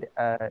someone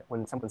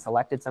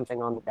selected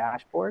something on the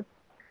dashboard,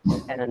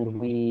 and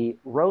we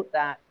wrote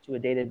that to a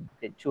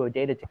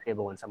data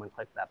table when someone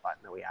clicked that button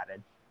that we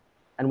added.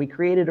 And we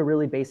created a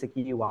really basic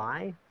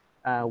UI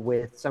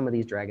with some of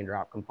these drag and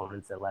drop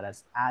components that let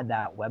us add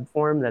that web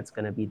form that's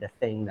going to be the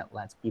thing that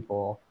lets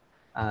people,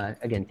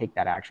 again, take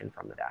that action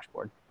from the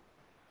dashboard.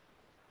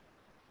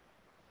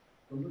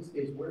 In this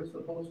case, where's the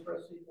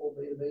PostgreSQL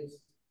database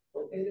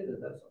located?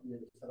 Is that something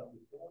that was set up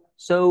before?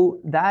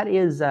 So that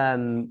is,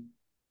 I'm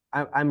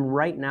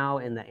right now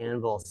in the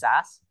Anvil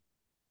SaaS.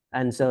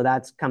 And so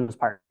that comes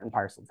part and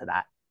parcel to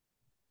that.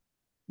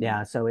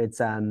 Yeah, so it's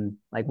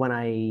like when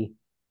I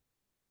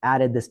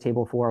added this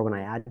table when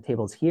I add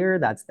tables here,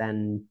 that's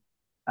then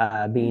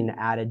being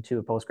added to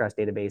a Postgres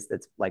database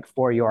that's like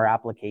for your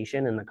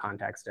application in the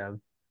context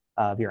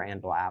of your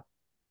Anvil app.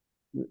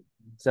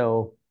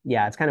 So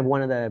yeah, it's kind of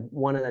one of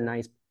the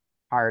nice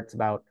parts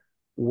about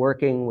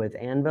working with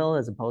Anvil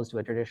as opposed to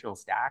a traditional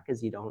stack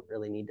is you don't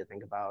really need to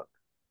think about,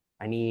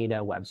 I need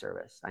a web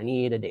service, I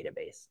need a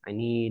database, I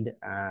need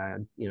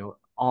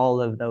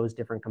all of those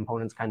different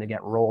components kind of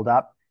get rolled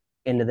up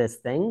into this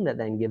thing that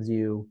then gives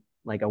you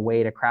like a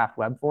way to craft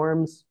web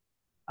forms,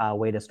 a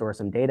way to store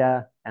some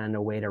data, and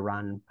a way to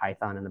run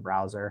Python in the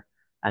browser,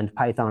 and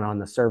Python on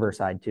the server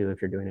side too,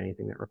 if you're doing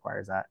anything that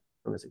requires that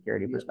from a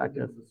security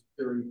perspective. From a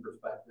security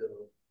perspective,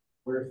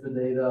 where's the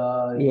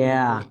data?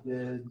 Yeah.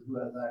 Who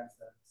has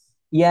access?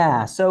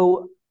 Yeah.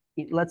 So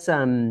let's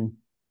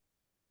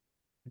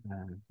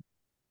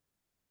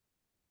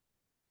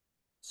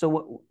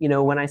so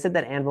when I said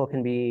that Anvil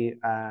can be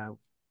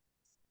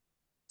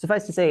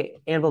suffice to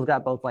say, Anvil's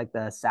got both like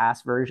the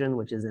SaaS version,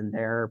 which is in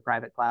their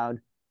private cloud.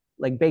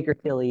 Like Baker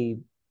Tilly,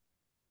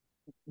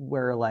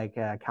 we're like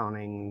an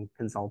accounting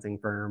consulting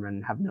firm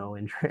and have no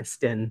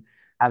interest in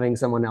having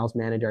someone else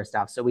manage our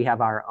stuff. So we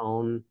have our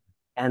own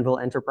Anvil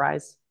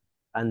Enterprise.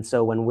 And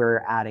so when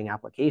we're adding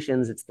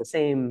applications, it's the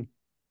same,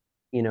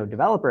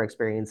 developer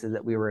experiences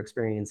that we were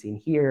experiencing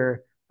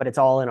here, but it's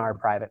all in our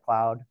private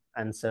cloud.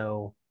 And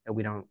so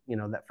we don't,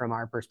 that from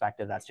our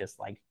perspective, that's just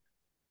like,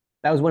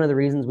 that was one of the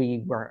reasons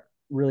we were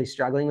really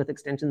struggling with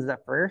extensions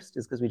at first,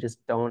 is because we just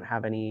don't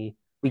have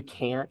we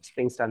can't,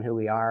 based on who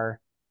we are,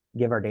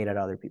 give our data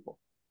to other people.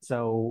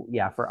 So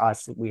yeah, for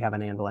us, we have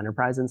an Anvil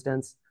Enterprise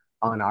instance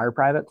on our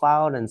private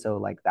cloud. And so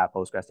like that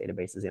Postgres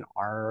database is in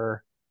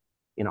our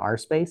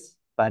space.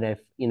 But if,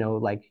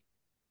 like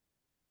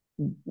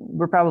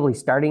we're probably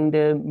starting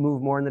to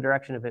move more in the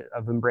direction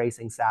of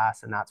embracing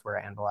SaaS, and that's where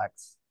Anvil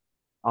X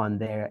on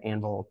their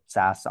Anvil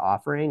SaaS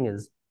offering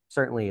is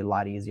certainly a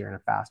lot easier and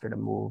faster to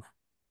move.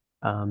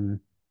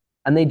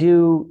 And they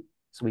do,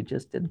 so we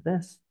just did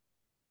this.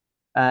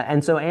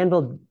 And so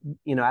Anvil,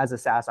 as a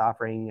SaaS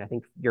offering, I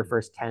think your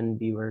first 10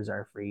 viewers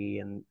are free,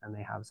 and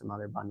they have some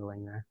other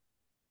bundling there.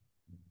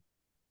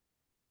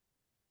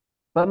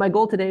 But my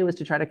goal today was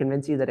to try to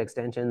convince you that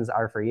extensions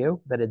are for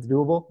you, that it's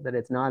doable, that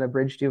it's not a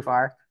bridge too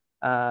far.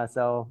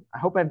 So I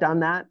hope I've done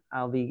that.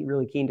 I'll be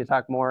really keen to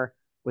talk more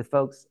with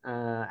folks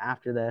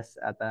after this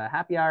at the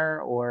happy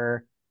hour,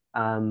 or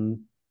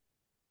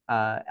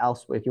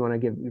else if you want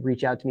to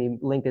reach out to me.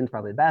 LinkedIn's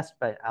probably the best,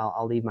 but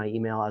I'll leave my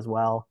email as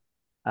well.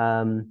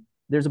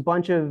 There's a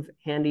bunch of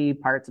handy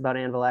parts about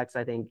Anvil X.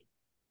 I think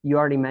you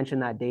already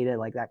mentioned that data,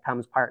 like that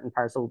comes part and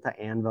parcel to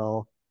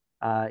Anvil.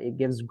 It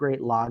gives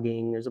great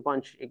logging.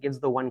 It gives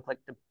the one-click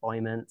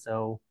deployment.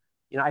 So,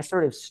 I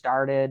sort of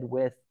started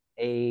with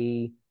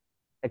a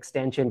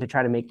extension to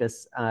try to make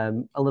this a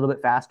little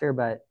bit faster,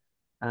 but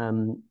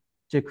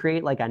to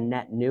create like a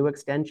net new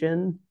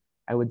extension,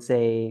 I would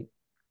say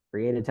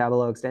create a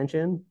Tableau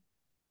extension.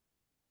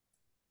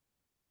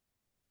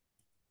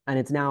 And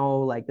it's now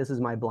like, this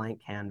is my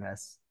blank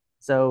canvas.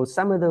 So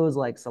some of those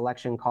like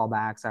selection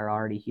callbacks are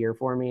already here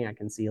for me. I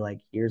can see like,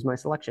 here's my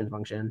selection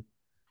function.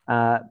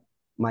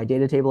 My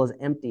data table is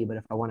empty, but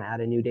if I want to add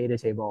a new data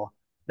table,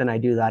 then I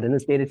do that. And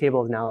this data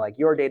table is now like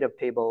your data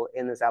table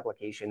in this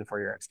application for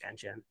your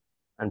extension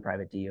and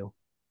private to you.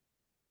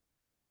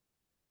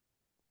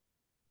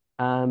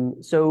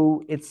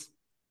 So it's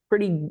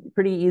pretty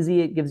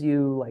easy. It gives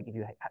you, like, if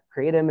you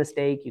create a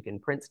mistake, you can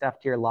print stuff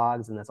to your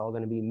logs, and that's all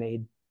going to be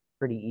made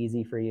pretty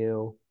easy for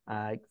you.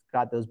 It's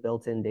got those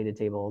built-in data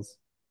tables.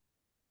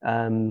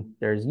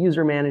 There's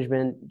user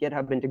management,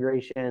 GitHub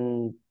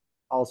integration,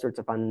 all sorts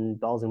of fun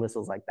bells and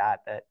whistles like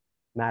that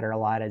matter a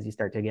lot as you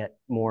start to get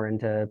more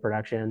into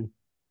production.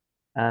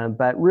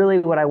 But really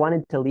what I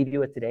wanted to leave you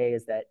with today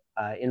is that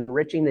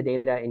enriching the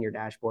data in your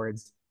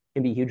dashboards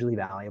can be hugely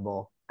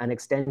valuable, and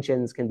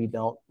extensions can be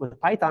built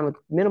with Python with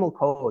minimal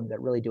code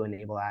that really do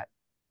enable that.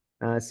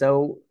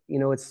 So,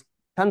 it's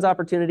tons of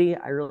opportunity.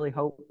 I really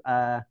hope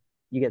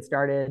you get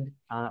started.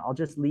 I'll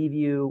just leave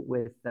you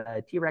with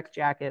the T-Rex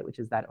jacket, which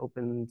is that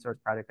open source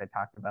project I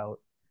talked about.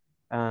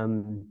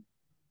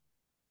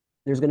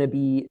 There's going to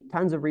be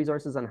tons of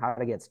resources on how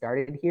to get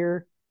started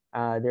here.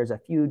 There's a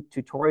few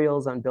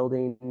tutorials on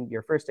building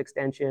your first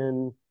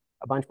extension,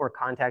 a bunch more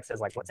context as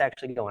like what's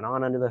actually going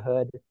on under the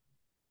hood.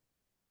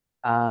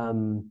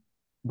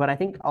 But I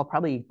think I'll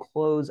probably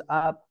close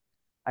up.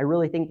 I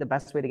really think the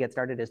best way to get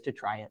started is to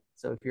try it.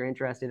 So if you're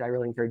interested, I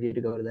really encourage you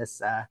to go to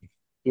this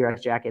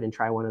T-Rex jacket and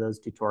try one of those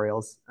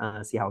tutorials,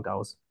 see how it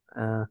goes.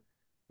 I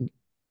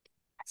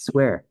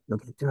swear you'll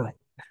get through it.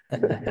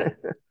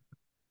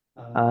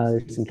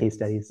 There's some case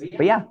studies,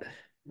 but yeah,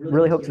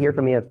 really hope to hear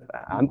from you.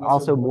 I'm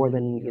also more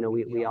than,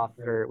 we'd love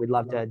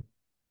to,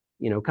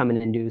 come in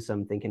and do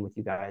some thinking with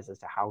you guys as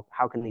to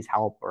how can these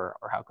help, or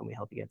how can we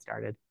help you get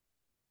started.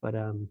 But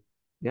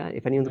yeah,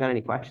 if anyone's got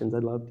any questions,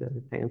 I'd love to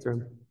answer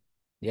them.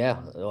 Yeah.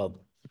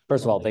 Well,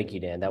 first of all, thank you,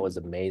 Dan. That was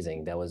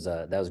amazing. That was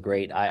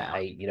great.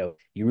 You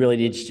really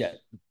did.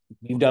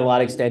 You've done a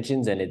lot of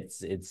extensions, and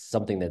it's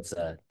something that's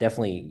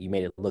definitely, you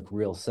made it look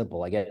real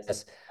simple. I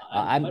guess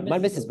I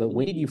might miss this, but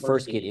when did you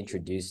first get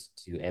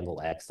introduced to Anvil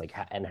X? Like,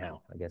 and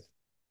how? I guess.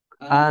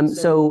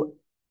 So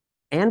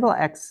Anvil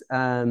X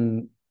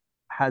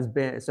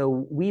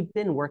we've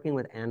been working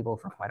with Anvil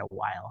for quite a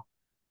while.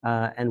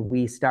 And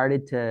we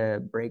started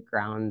to break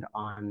ground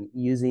on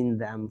using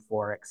them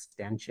for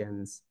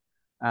extensions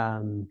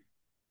in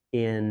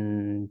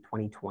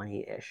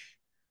 2020-ish.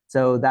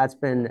 So that's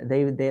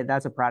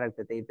a product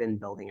that they've been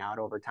building out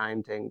over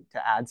time to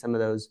add some of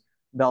those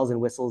bells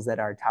and whistles that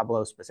are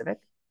Tableau specific.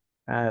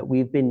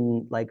 We've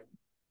been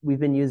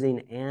using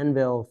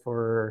Anvil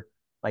for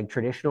like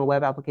traditional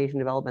web application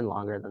development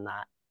longer than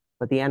that.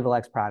 But the Anvil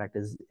X product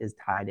is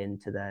tied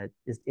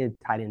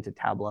into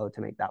Tableau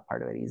to make that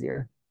part of it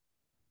easier.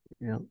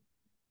 Yeah.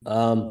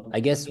 I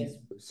guess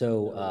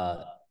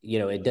so.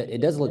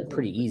 It does look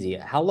pretty easy.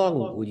 How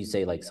long would you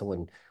say, like,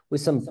 someone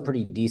with some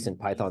pretty decent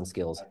Python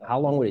skills, how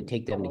long would it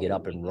take them to get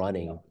up and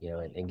running,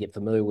 and get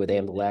familiar with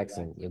Anvil X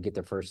and get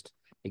their first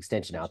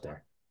extension out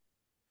there?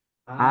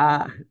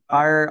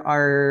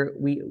 Our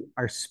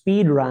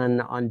speed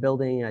run on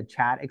building a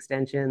chat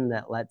extension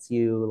that lets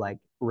you like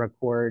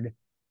record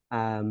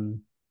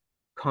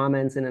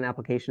comments in an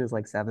application is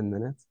like 7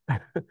 minutes.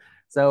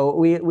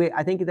 So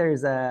I think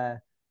there's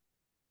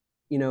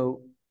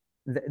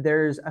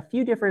there's a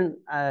few different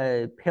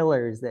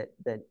pillars that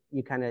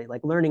you kind of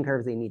like learning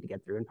curves that you need to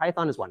get through, and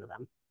Python is one of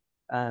them.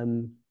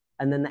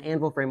 And then the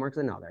Anvil framework's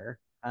another.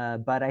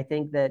 But I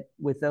think that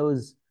with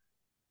those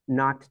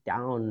knocked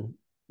down,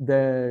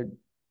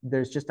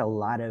 there's just a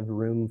lot of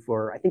room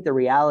for, I think the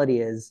reality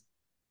is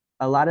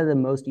a lot of the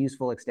most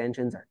useful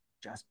extensions are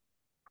just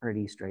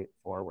pretty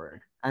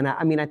straightforward. And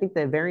I mean, I think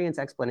the variance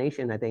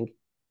explanation, I think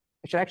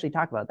I should actually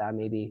talk about that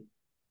maybe.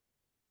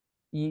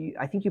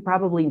 I think you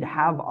probably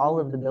have all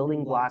of the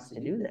building blocks to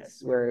do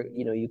this, where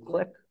you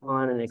click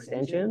on an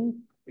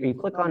extension, or you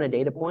click on a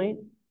data point,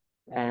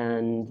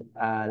 and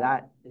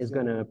that is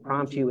going to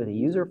prompt you with a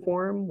user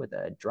form with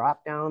a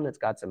drop down that's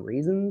got some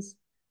reasons.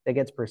 that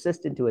gets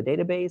persisted to a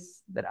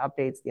database that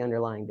updates the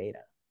underlying data.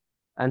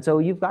 And so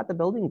you've got the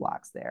building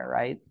blocks there,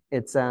 right?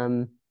 It's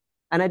and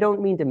I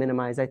don't mean to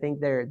minimize. I think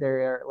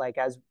they're like,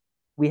 as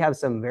we have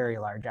some very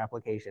large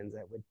applications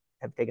that would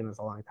have taken us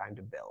a long time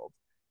to build.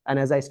 And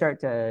as I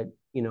start to,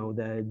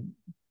 the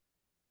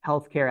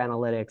healthcare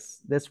analytics,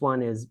 this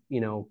one is,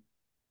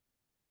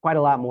 quite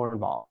a lot more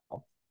involved.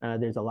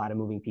 There's a lot of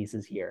moving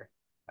pieces here.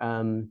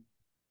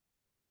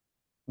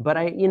 But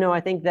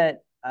I think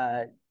that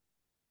I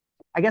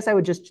guess I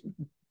would just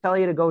tell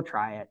you to go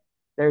try it.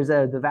 There's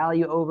the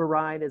value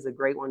override is a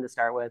great one to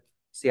start with.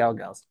 See how it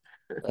goes.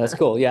 That's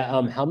cool.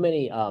 Yeah. How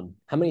many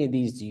of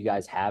these do you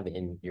guys have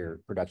in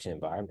your production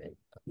environment?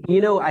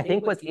 I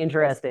think what's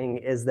interesting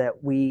is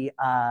that we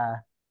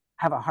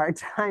have a hard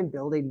time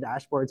building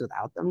dashboards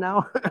without them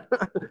now.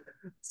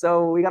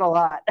 So we got a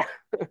lot.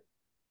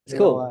 It's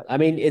cool. I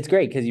mean, it's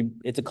great because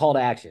it's a call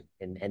to action,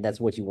 and that's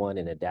what you want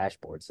in a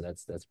dashboard. So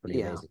that's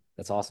pretty amazing.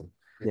 That's awesome.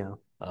 Yeah.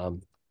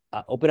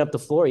 Open up the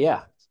floor.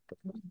 Yeah.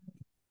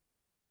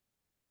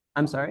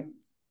 I'm sorry.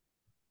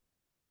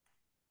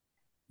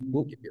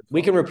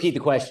 We can repeat the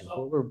question.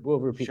 We'll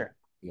repeat. Sure.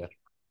 Yeah.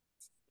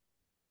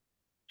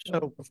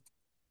 So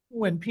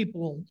when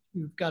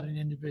you've got an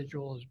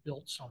individual who's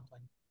built something,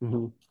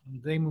 and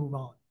they move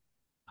on,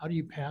 how do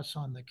you pass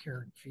on the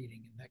care and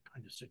feeding in that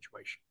kind of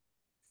situation?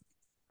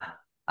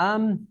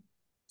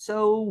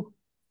 So,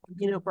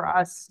 for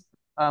us,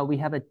 we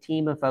have a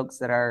team of folks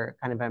that are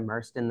kind of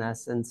immersed in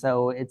this. And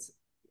so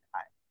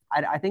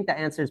I think the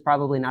answer is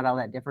probably not all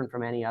that different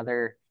from any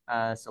other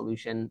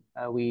solution.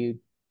 We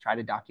try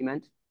to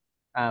document.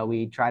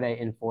 We try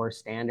to enforce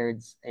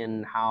standards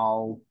in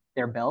how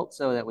they're built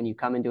so that when you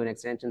come into an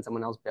extension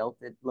someone else built,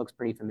 it looks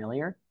pretty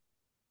familiar.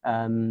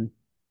 I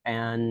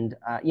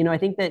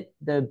think that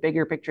the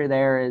bigger picture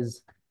there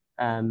is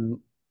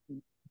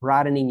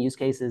broadening use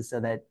cases so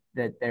that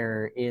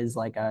there is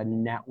like a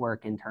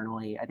network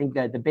internally. I think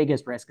that the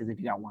biggest risk is if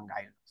you got one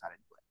guy who knows how to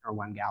do it or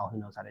one gal who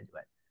knows how to do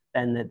it,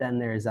 then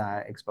there's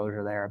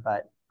exposure there.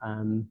 But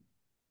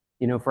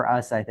for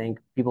us, I think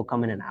people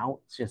come in and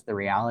out. It's just the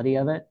reality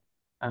of it.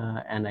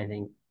 And I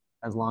think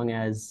as long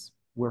as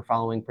we're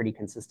following pretty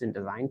consistent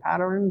design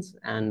patterns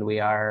and we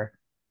are,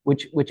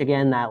 which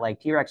again, that like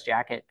T-Rex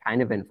jacket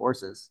kind of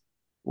enforces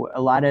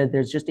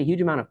there's just a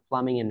huge amount of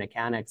plumbing and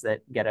mechanics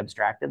that get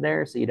abstracted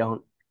there. So you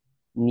don't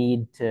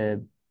need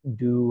to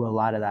do a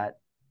lot of that.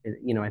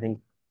 I think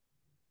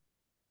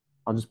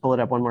I'll just pull it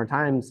up one more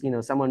time.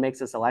 Someone makes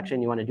a selection,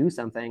 you want to do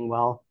something,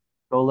 well,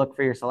 go look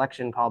for your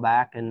selection, call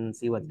back and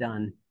see what's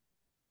done.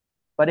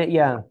 But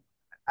I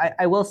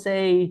will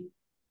say,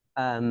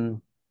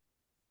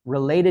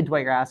 related to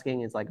what you're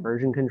asking is like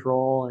version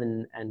control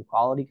and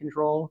quality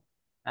control.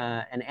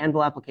 And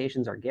Anvil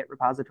applications are Git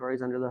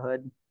repositories under the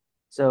hood.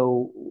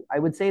 So I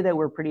would say that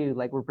we're pretty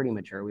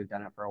mature. We've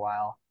done it for a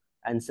while.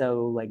 And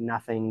so like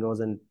nothing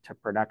goes into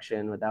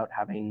production without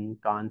having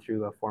gone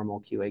through a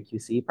formal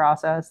QA/QC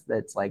process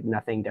that's like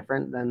nothing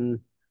different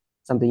than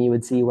something you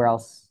would see where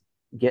else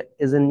Git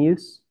is in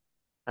use.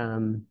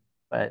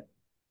 But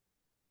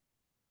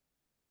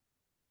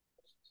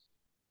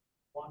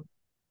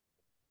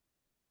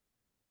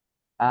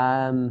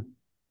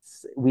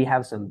we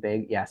have some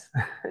big, yes.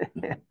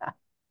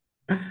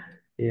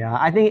 Yeah,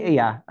 I think,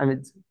 I mean,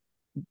 it's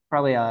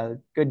probably a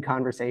good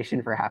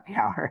conversation for happy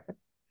hour.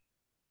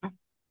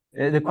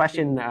 The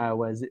question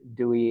was,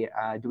 do we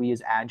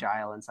use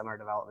Agile in some of our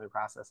development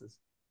processes?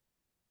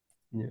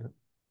 Yeah.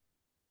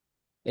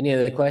 Any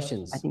other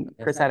questions? I think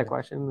Chris had a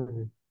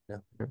question.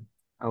 No.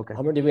 Okay.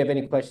 Homer, do we have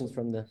any questions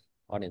from the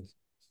audience?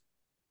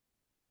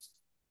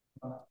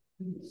 Oh,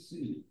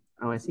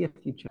 I see a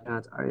few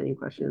chats. Are there any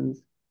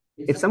questions?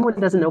 If someone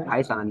doesn't know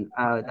Python,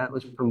 that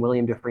was from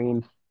William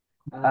Dufresne.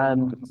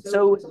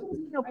 So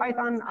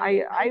Python,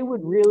 I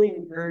would really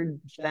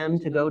encourage them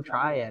to go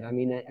try it. I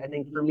mean, I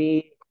think for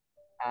me,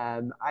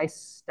 I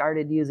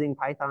started using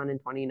Python in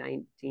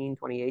 2019,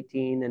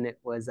 2018, and it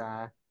was,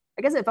 I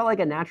guess it felt like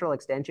a natural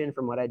extension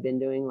from what I'd been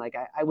doing. Like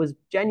I was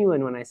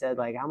genuine when I said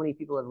like, how many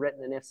people have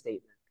written an if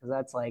statement?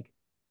 Because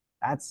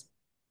that's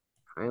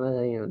kind of,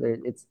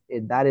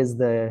 that is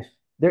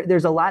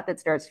there's a lot that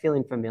starts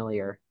feeling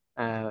familiar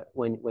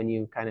when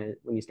you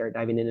start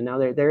diving in. And now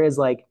there is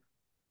like,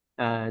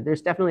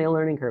 there's definitely a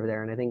learning curve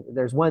there. And I think if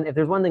there's one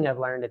thing I've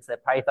learned, it's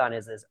that Python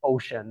is this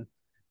ocean.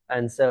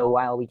 And so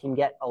while we can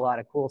get a lot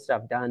of cool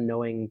stuff done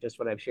knowing just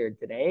what I've shared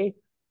today,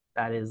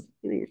 that is,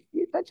 you're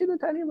touching a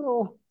tiny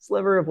little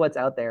sliver of what's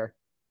out there.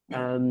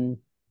 But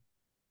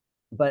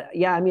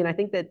yeah, I mean, I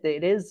think that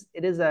it is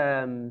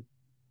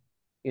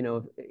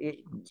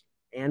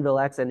Anvil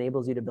X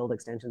enables you to build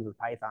extensions with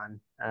Python.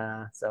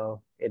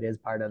 So it is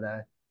part of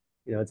the,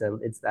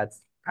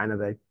 that's kind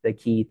of the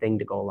key thing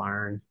to go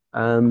learn.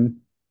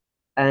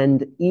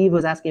 And Eve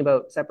was asking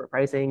about separate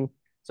pricing.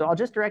 So I'll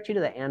just direct you to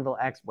the Anvil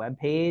X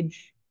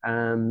webpage.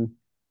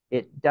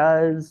 It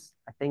does,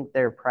 I think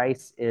their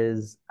price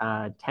is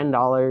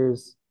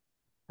 $10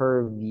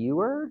 per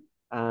viewer.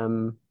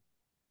 Yeah,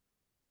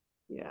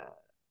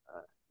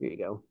 here you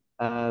go.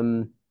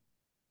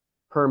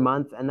 per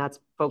month. And that's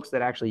folks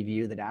that actually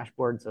view the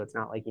dashboard. So it's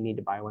not like you need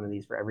to buy one of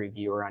these for every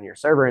viewer on your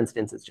server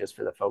instance. It's just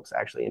for the folks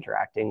actually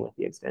interacting with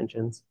the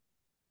extensions.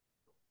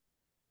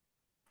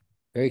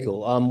 Very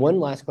cool. One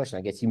last question.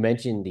 I guess you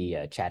mentioned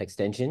the chat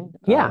extension.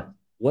 Yeah.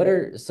 What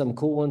are some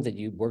cool ones that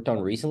you worked on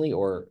recently,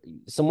 or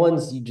some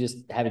ones you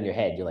just have in your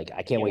head? You're like,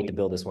 I can't wait to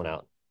build this one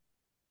out.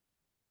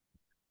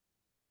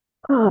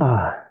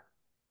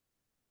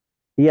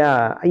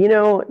 Yeah, you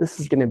know, this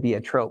is going to be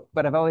a trope,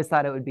 but I've always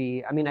thought it would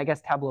be, I mean, I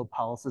guess Tableau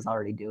Pulse is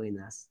already doing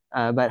this,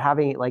 but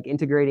having like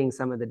integrating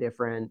some of the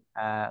different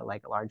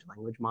like large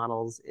language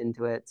models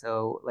into it.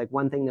 So like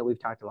one thing that we've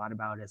talked a lot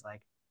about is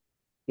like,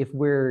 if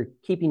we're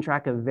keeping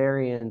track of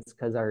variance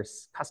because our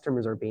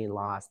customers are being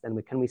lost, then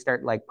can we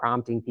start like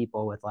prompting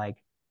people with like,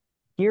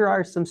 here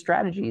are some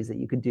strategies that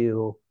you could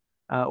do,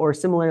 or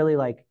similarly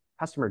like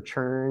customer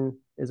churn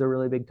is a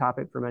really big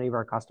topic for many of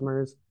our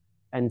customers.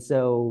 And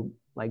so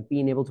like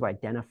being able to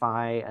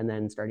identify and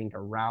then starting to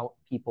route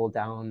people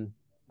down,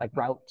 like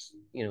route,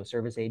 you know,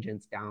 service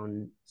agents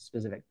down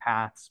specific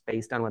paths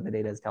based on what the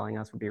data is telling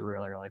us would be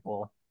really, really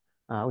cool.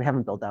 We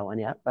haven't built that one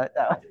yet, but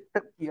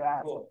you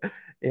asked. Cool.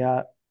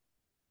 Yeah.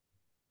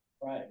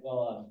 All right.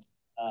 Well,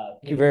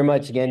 thank you very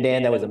much again,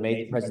 Dan. That was an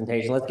amazing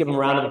presentation. Let's give him a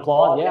round of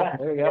applause. Yeah,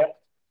 there we go.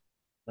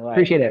 All right.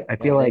 Appreciate it. I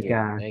feel like,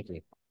 thank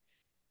you.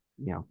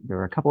 You know, there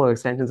were a couple of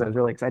extensions I was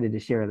really excited to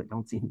share that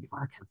don't seem to be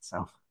working.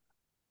 So.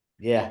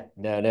 Yeah,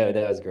 no,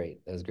 that was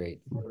great. That was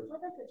great. What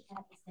does the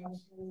chat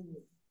extension mean?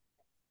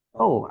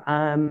 Oh,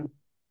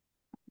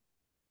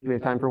 do we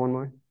have time for one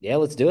more? Yeah,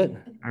 let's do it.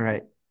 All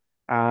right.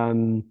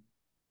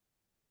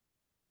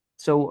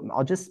 So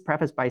I'll just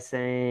preface by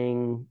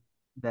saying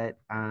that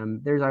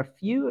there's a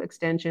few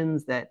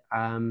extensions that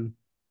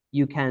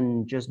you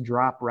can just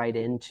drop right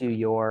into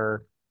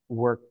your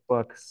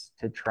workbooks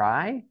to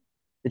try.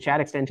 The chat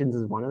extensions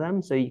is one of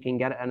them. So you can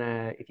get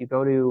if you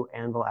go to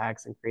Anvil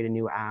X and create a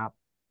new app.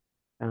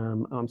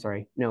 Oh, I'm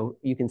sorry. No,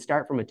 you can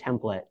start from a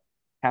template.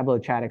 Tableau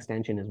chat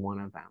extension is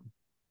one of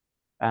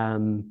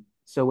them.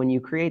 So when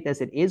you create this,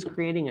 it's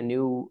creating a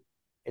new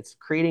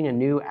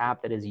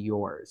app that is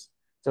yours.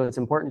 So it's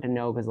important to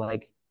know because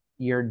like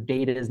your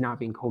data is not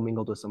being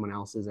commingled with someone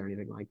else's or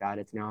anything like that.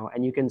 It's now,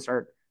 and you can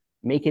start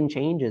making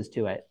changes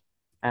to it.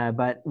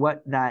 But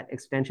what that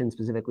extension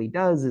specifically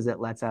does is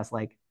it lets us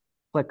like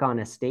click on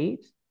a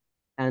state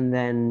and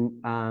then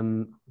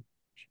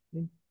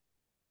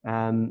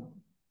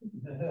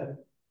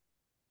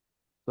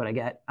what I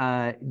get,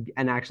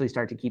 and actually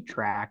start to keep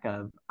track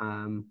of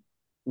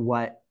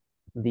what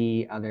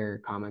the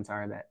other comments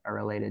are that are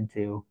related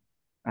to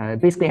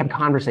basically have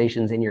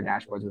conversations in your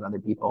dashboards with other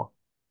people.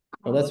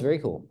 Oh, that's very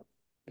cool.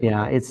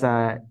 Yeah, it's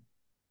I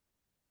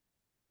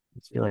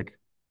feel like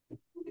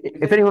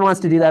if anyone wants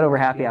to do that over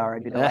happy hour,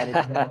 I'd be delighted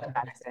to do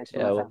that extension.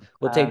 Yeah,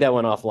 we'll take that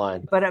one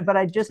offline. But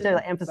I just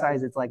to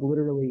emphasize, it's like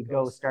literally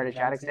go start a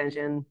chat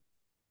extension,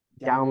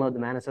 download the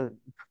Manasa,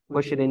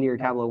 push it into your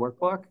Tableau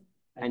workbook,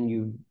 and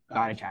you've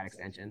got a chat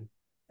extension.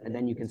 And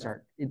then you can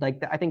start,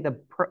 like, I think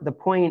the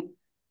point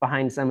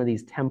behind some of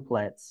these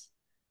templates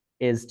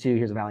is to,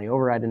 here's a value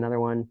override, another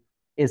one,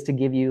 is to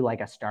give you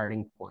like a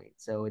starting point.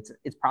 So it's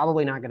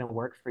probably not going to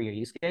work for your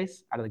use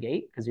case out of the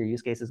gate because your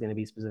use case is going to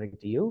be specific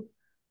to you,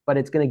 but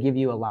it's going to give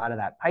you a lot of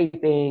that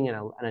piping and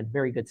a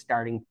very good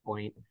starting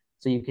point.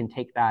 So you can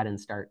take that and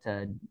start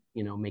to,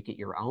 you know, make it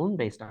your own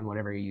based on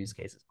whatever your use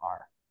cases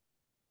are.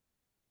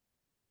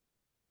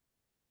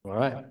 All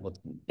right. Well,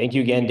 thank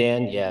you again,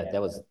 Dan. Yeah,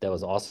 that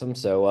was awesome.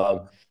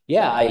 So,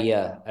 yeah,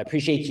 I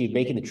appreciate you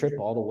making the trip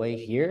all the way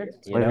here.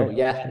 You know,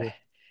 yeah.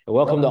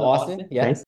 Welcome to Austin. Yeah. Thanks.